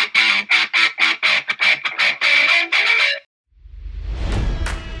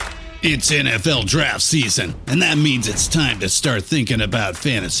 It's NFL draft season, and that means it's time to start thinking about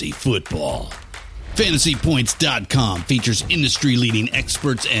fantasy football. FantasyPoints.com features industry-leading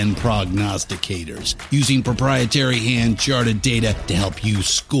experts and prognosticators using proprietary hand-charted data to help you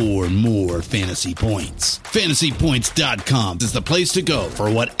score more fantasy points. FantasyPoints.com is the place to go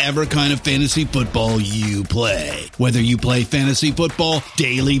for whatever kind of fantasy football you play. Whether you play fantasy football,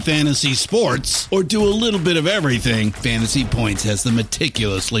 daily fantasy sports, or do a little bit of everything, Fantasy Points has the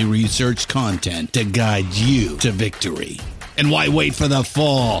meticulously researched content to guide you to victory. And why wait for the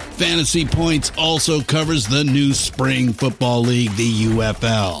fall? Fantasy Points also covers the new spring football league, the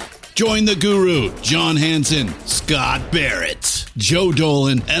UFL. Join the guru, John Hansen, Scott Barrett, Joe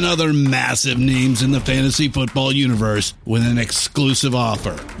Dolan, and other massive names in the fantasy football universe with an exclusive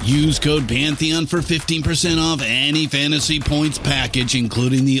offer. Use code Pantheon for 15% off any Fantasy Points package,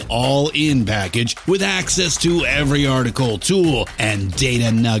 including the all-in package, with access to every article, tool, and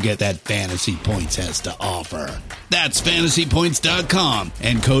data nugget that Fantasy Points has to offer. That's FantasyPoints.com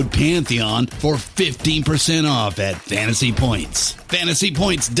and code Pantheon for 15% off at Fantasy Points.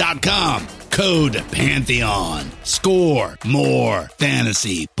 FantasyPoints.com, code Pantheon. Score more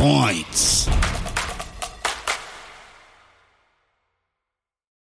fantasy points.